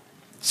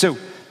 So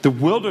the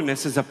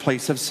wilderness is a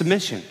place of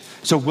submission.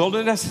 So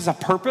wilderness is a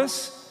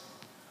purpose.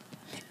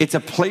 It's a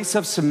place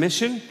of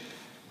submission.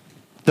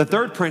 The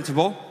third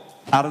principle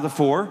out of the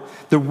four,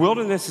 the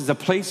wilderness is a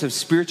place of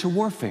spiritual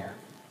warfare.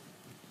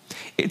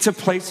 It's a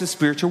place of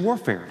spiritual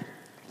warfare.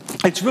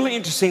 It's really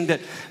interesting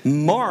that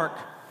Mark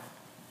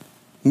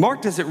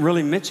doesn't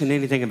really mention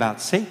anything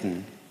about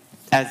Satan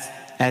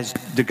as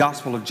the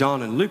Gospel of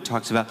John and Luke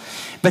talks about,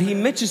 but he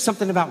mentions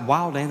something about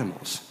wild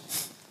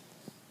animals.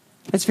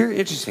 It's very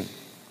interesting.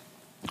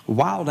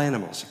 Wild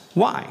animals.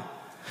 Why?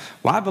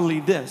 Well, I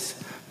believe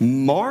this.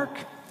 Mark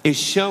is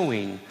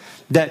showing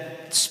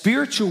that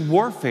spiritual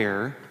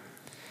warfare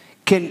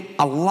can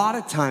a lot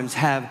of times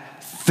have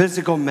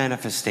physical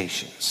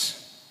manifestations.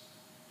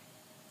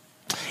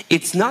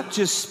 It's not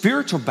just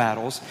spiritual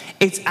battles,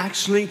 it's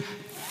actually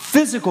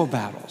physical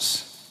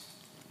battles.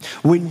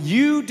 When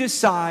you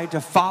decide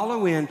to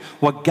follow in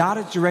what God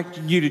has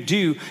directed you to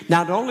do,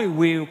 not only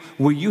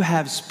will you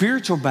have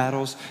spiritual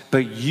battles,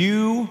 but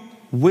you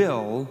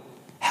will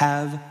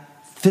have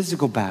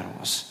physical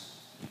battles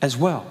as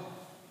well.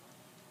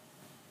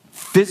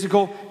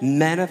 Physical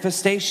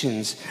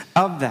manifestations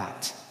of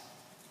that.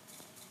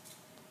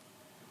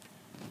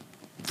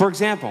 For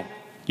example,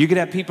 you could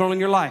have people in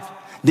your life.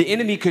 The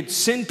enemy could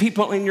send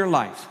people in your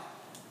life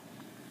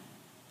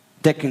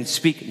that can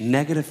speak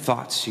negative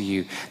thoughts to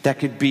you, that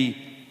could be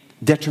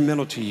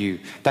detrimental to you,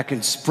 that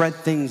can spread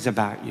things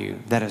about you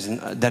that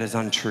is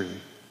untrue.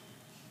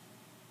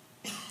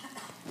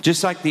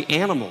 Just like the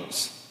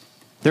animals.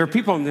 There are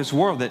people in this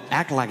world that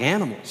act like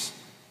animals.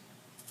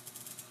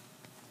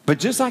 But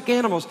just like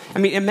animals, I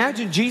mean,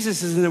 imagine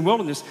Jesus is in the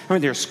wilderness. I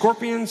mean, there are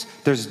scorpions,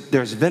 there's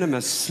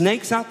venomous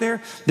snakes out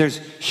there, there's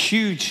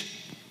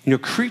huge,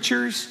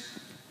 creatures.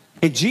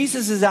 And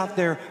Jesus is out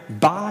there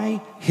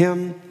by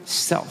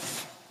himself.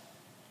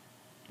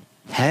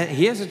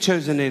 He hasn't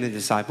chosen any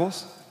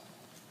disciples.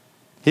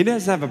 He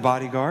doesn't have a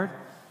bodyguard.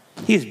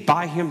 He is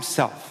by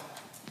himself.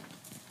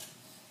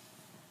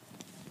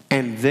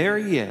 And there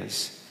he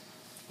is,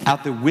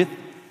 out there with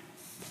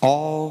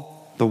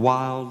all the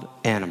wild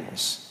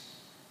animals.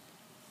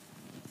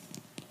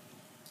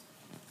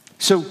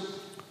 So,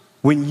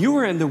 when you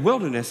are in the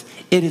wilderness,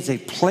 it is a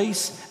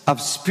place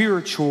of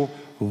spiritual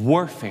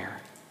warfare.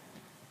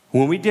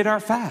 When we did our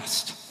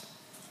fast,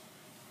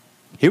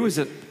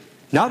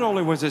 not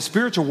only was it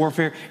spiritual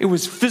warfare, it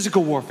was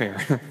physical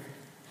warfare.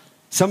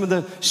 Some of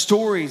the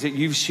stories that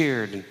you've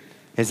shared, and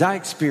as I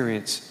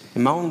experienced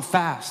in my own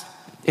fast,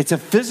 it's a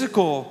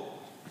physical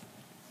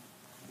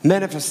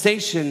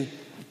manifestation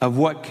of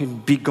what can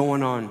be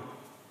going on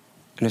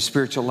in a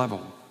spiritual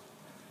level.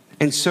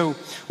 And so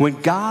when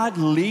God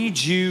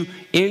leads you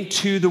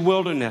into the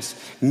wilderness,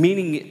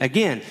 meaning,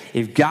 again,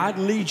 if God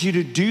leads you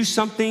to do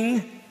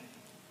something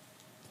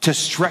to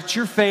stretch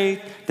your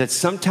faith that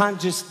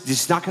sometimes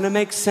just not going to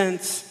make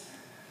sense,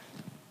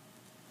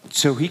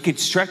 so he could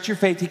stretch your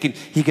faith,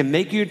 he can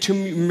make you into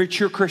a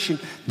mature Christian,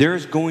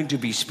 there's going to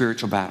be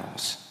spiritual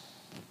battles.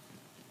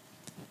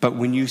 But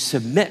when you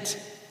submit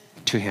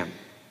to him,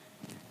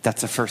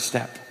 that's the first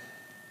step.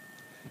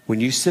 When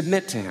you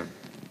submit to him,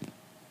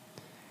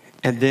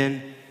 and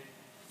then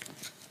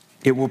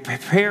it will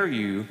prepare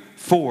you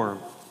for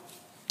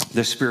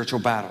the spiritual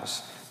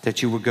battles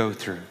that you will go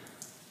through.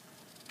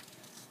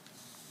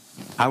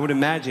 I would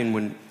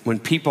imagine when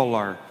people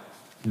are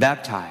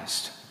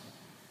baptized,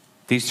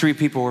 these 3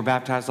 people were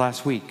baptized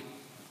last week.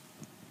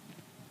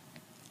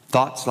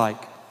 Thoughts like,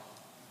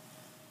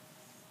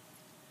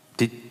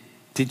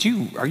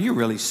 are you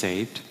really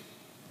saved?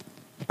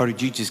 Or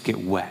did you just get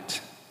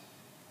wet?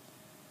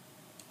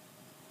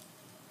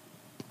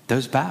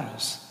 Those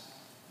battles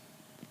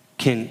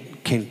can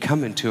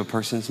come into a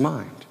person's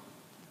mind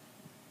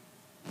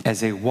as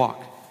they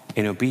walk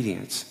in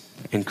obedience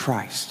in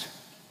Christ.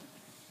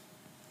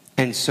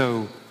 And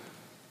so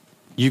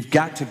you've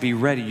got to be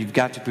ready. You've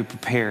got to be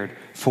prepared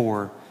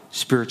for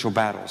spiritual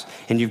battles.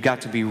 And you've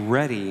got to be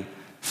ready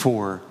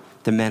for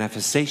the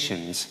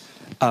manifestations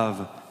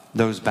of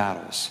those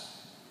battles.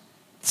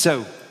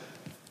 So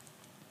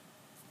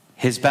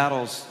His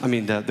battles,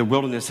 the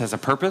wilderness has a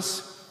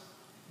purpose,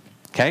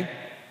 okay?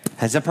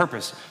 Has a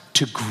purpose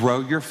to grow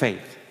your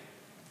faith,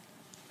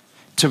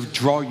 to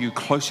draw you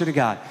closer to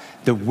God.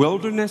 The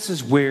wilderness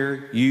is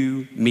where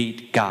you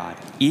meet God,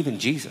 even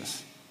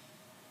Jesus.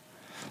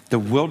 The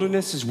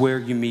wilderness is where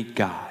you meet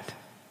God.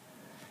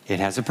 It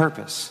has a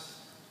purpose.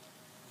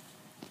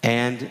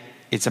 And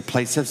it's a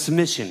place of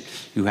submission.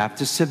 You have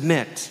to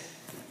submit.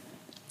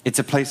 It's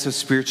a place of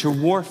spiritual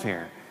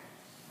warfare.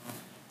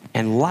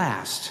 And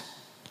last,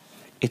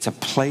 it's a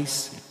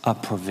place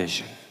of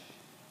provision.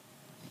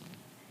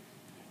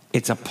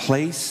 It's a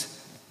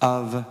place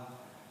of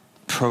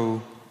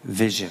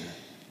provision.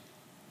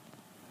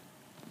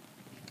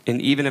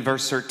 And even in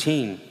verse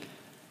 13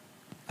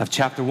 of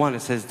chapter 1,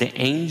 it says, the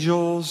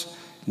angels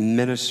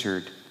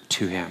ministered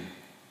to him.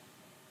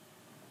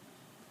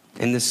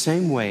 In the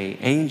same way,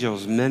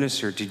 angels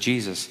ministered to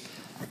Jesus.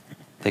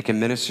 They can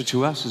minister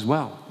to us as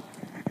well.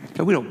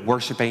 But we don't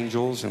worship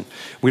angels and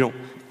we don't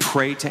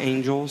pray to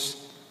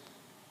angels,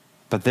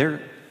 but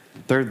they're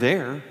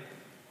there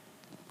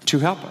to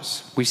help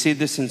us. We see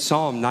this in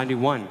Psalm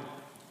 91,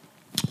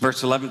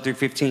 verse 11 through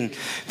 15.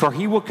 For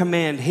he will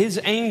command his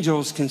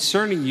angels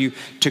concerning you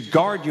to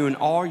guard you in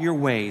all your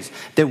ways.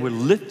 They will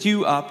lift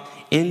you up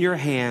in your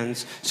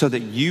hands so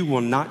that you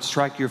will not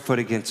strike your foot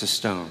against a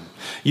stone.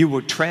 You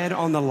will tread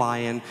on the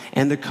lion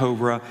and the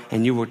cobra,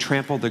 and you will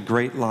trample the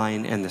great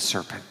lion and the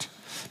serpent.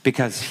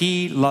 Because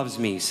he loves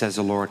me, says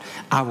the Lord,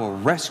 I will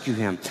rescue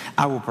him.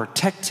 I will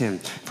protect him,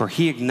 for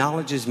he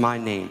acknowledges my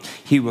name.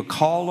 He will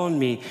call on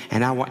me,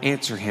 and I will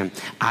answer him.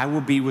 I will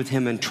be with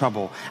him in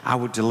trouble. I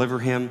will deliver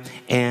him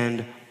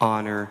and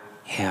honor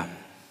him.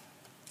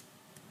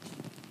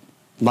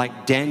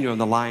 Like Daniel in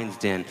the lion's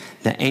den,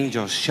 the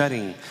angel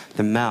shutting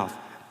the mouth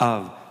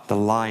of the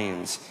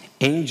lions.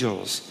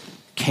 Angels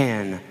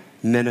can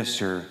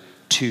minister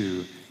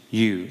to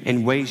you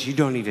in ways you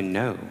don't even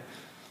know.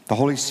 The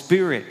Holy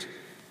Spirit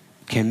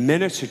can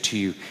minister to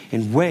you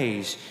in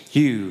ways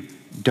you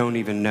don't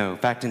even know. In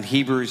fact, in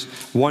Hebrews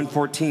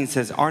 1:14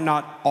 says, are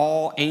not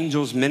all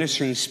angels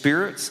ministering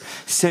spirits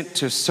sent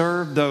to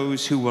serve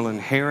those who will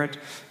inherit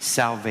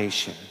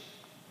salvation?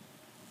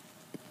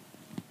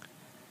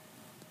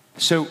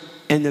 So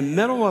in the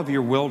middle of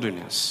your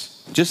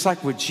wilderness, just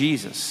like with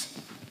Jesus,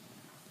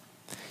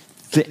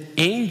 the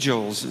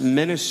angels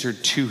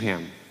ministered to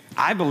him.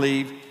 I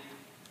believe,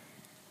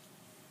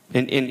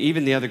 and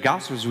even the other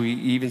Gospels, we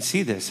even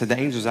see this, that the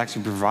angels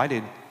actually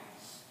provided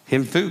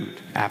him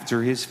food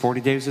after his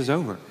 40 days is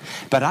over.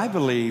 But I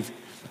believe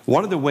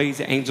one of the ways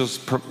the angels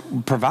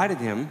provided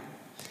him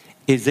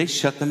is they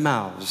shut the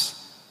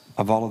mouths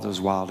of all of those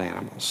wild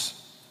animals.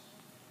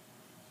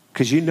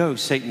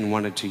 Because Satan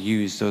wanted to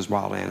use those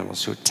wild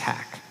animals to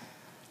attack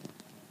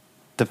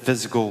the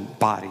physical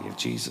body of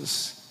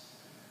Jesus.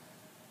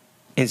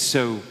 And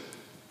so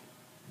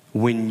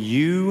when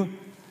you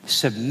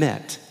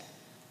submit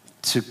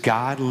to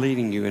God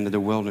leading you into the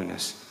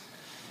wilderness,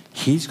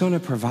 he's going to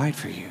provide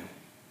for you.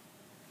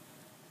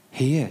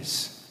 He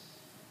is.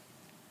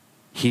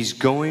 He's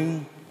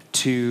going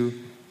to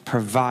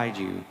provide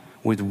you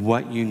with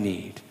what you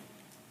need.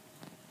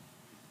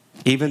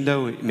 Even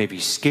though it may be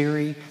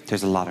scary,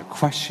 there's a lot of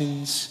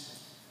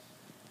questions.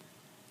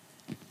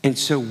 And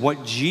so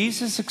what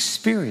Jesus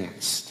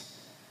experienced,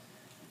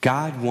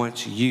 God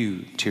wants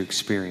you to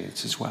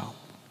experience as well.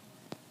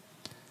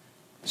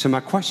 So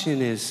my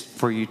question is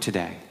for you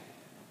today.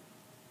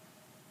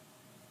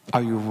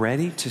 Are you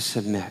ready to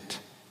submit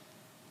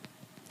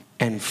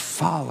and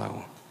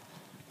follow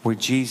where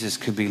Jesus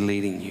could be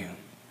leading you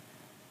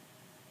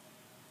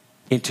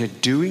into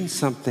doing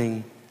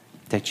something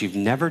that you've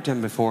never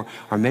done before,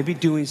 or maybe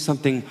doing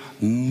something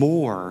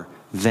more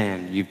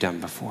than you've done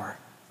before?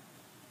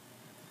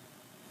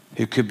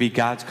 It could be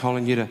God's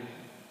calling you to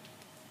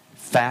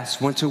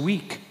fast once a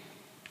week,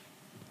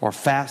 or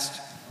fast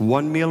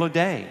one meal a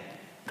day,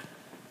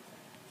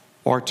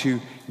 or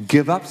to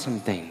give up some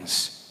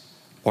things,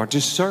 or to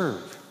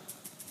serve.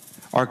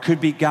 Or it could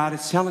be God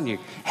is telling you,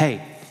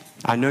 hey,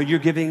 I know you're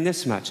giving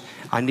this much.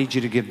 I need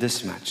you to give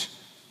this much.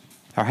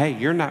 Or hey,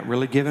 you're not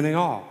really giving it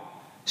all.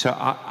 So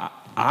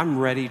I'm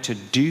ready to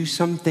do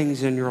some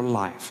things in your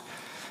life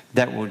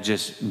that will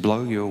just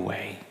blow you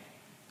away.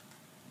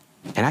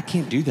 And I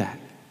can't do that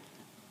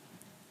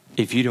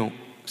if you don't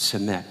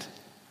submit.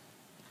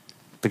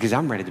 Because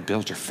I'm ready to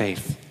build your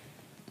faith.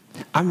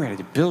 I'm ready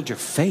to build your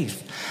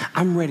faith.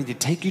 I'm ready to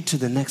take you to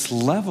the next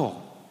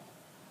level.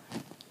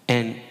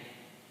 And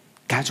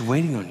God's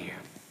waiting on you.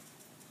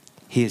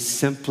 He is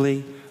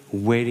simply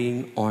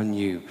waiting on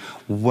you.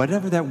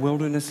 Whatever that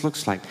wilderness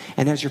looks like.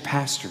 And as your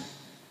pastor,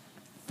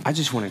 I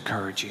just want to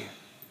encourage you.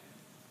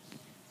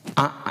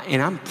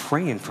 And I'm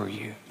praying for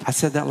you. I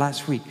said that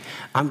last week.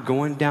 I'm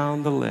going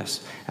down the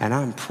list and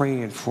I'm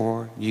praying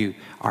for you,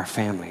 our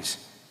families,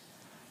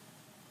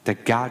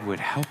 that God would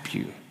help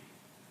you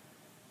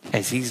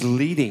as he's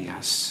leading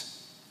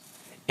us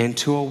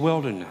into a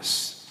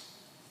wilderness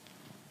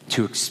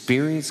to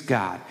experience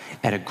God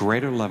at a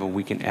greater level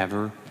we can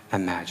ever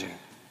imagine,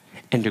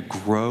 and to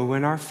grow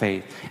in our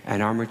faith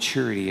and our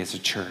maturity as a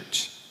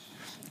church.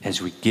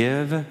 as we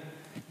give,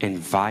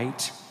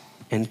 invite,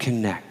 and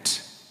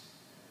connect.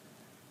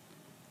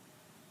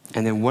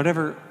 And then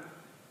whatever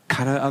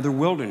kind of other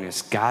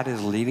wilderness God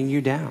is leading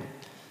you down,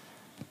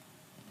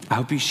 I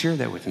hope you share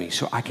that with me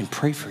so I can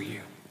pray for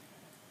you.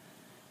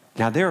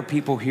 Now, there are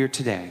people here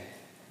today,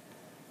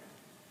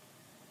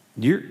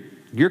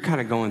 you're kind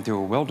of going through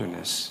a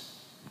wilderness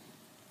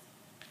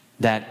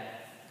that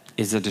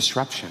is a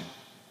disruption.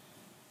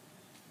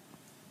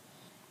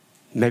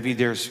 Maybe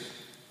there's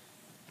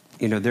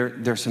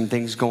some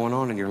things going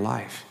on in your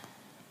life.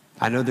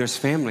 I know there's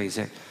families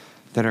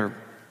that are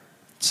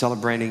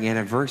celebrating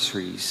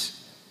anniversaries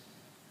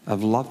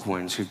of loved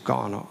ones who've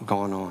gone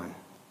on.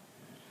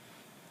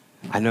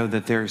 I know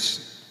that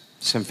there's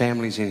some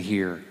families in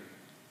here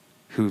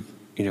who,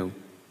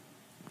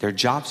 their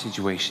job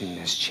situation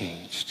has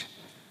changed.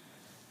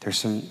 There's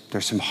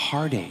some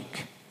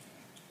heartache.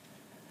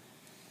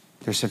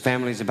 There's some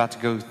families about to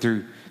go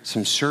through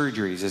some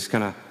surgeries that's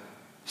going to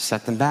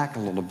set them back a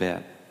little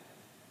bit.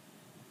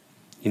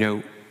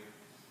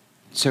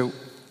 So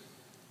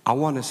I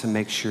want us to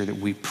make sure that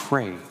we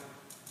pray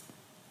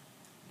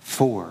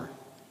for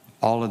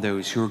all of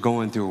those who are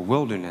going through a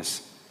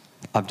wilderness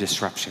of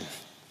disruption.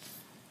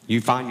 You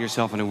find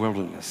yourself in a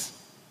wilderness,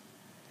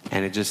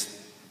 and it just,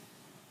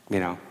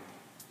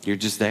 you're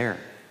just there.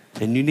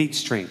 And you need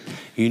strength.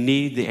 You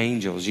need the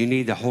angels. You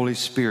need the Holy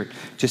Spirit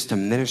just to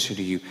minister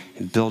to you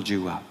and build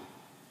you up.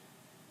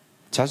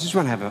 So I just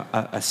want to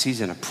have a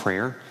season of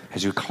prayer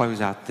as we close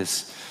out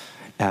this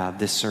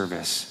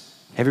service.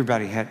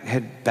 Everybody,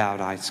 head bowed,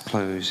 eyes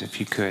closed,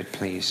 if you could,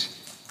 please.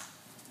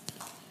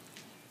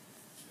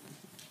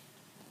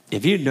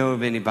 If you know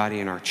of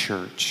anybody in our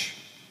church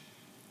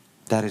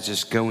that is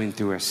just going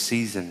through a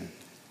season,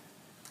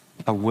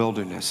 a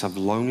wilderness of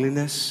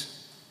loneliness,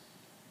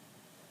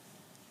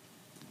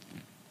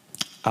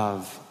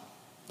 of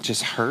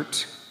just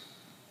hurt,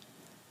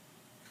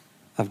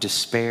 of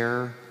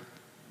despair,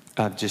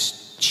 of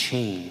just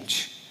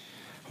change,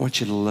 I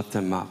want you to lift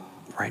them up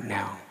right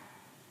now.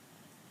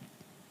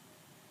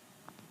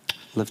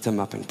 Lift them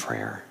up in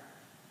prayer.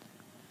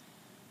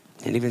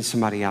 And even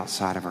somebody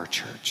outside of our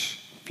church,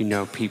 if you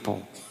know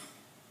people,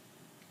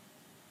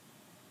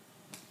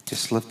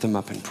 just lift them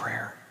up in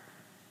prayer.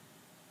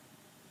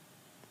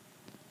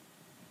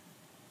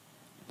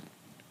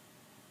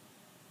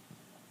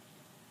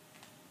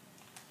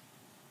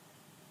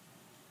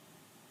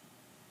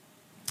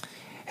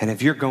 And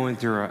if you're going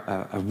through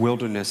a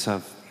wilderness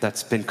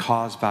that's been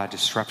caused by a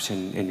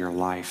disruption in your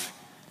life,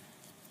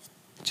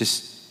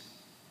 just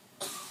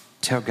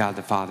tell God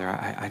the Father,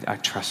 I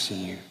trust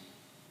in you.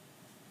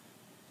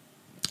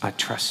 I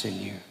trust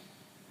in you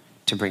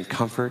to bring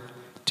comfort,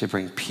 to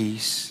bring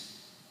peace.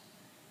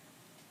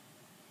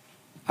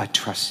 I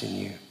trust in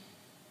you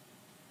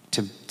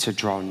to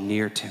draw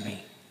near to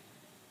me,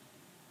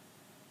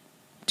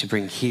 to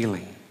bring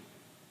healing.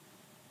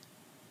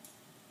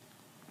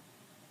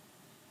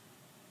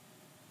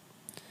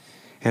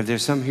 And if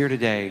there's some here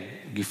today,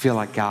 you feel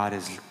like God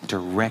is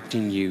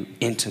directing you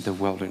into the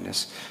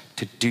wilderness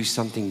to do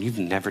something you've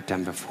never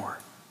done before,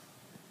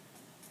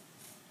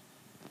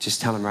 just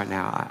tell him right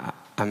now,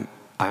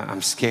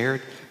 I'm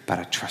scared, but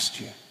I trust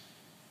you.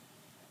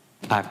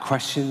 I have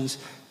questions,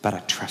 but I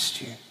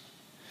trust you.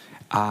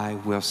 I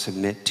will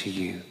submit to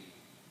you.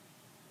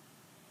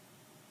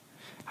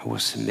 I will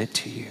submit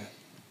to you.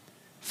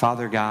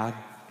 Father God,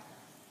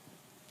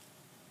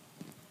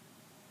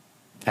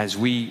 as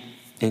we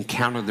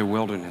encounter the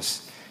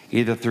wilderness,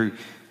 either through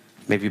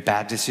maybe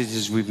bad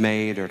decisions we've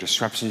made or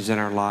disruptions in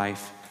our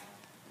life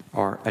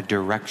or a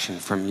direction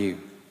from you,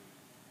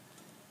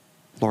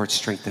 Lord,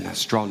 strengthen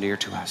us, draw near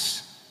to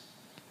us.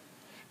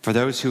 For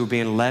those who are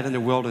being led in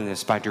the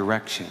wilderness by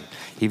direction,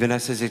 even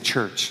us as a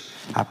church,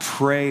 I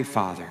pray,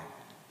 Father,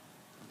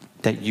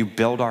 that you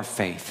build our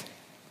faith,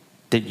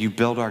 that you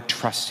build our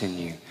trust in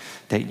you,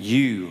 that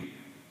you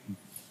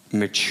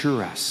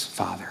mature us,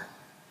 Father,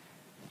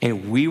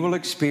 and we will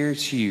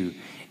experience you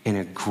in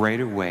a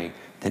greater way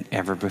than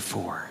ever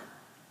before.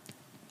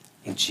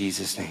 In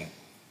Jesus' name,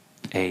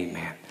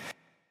 amen.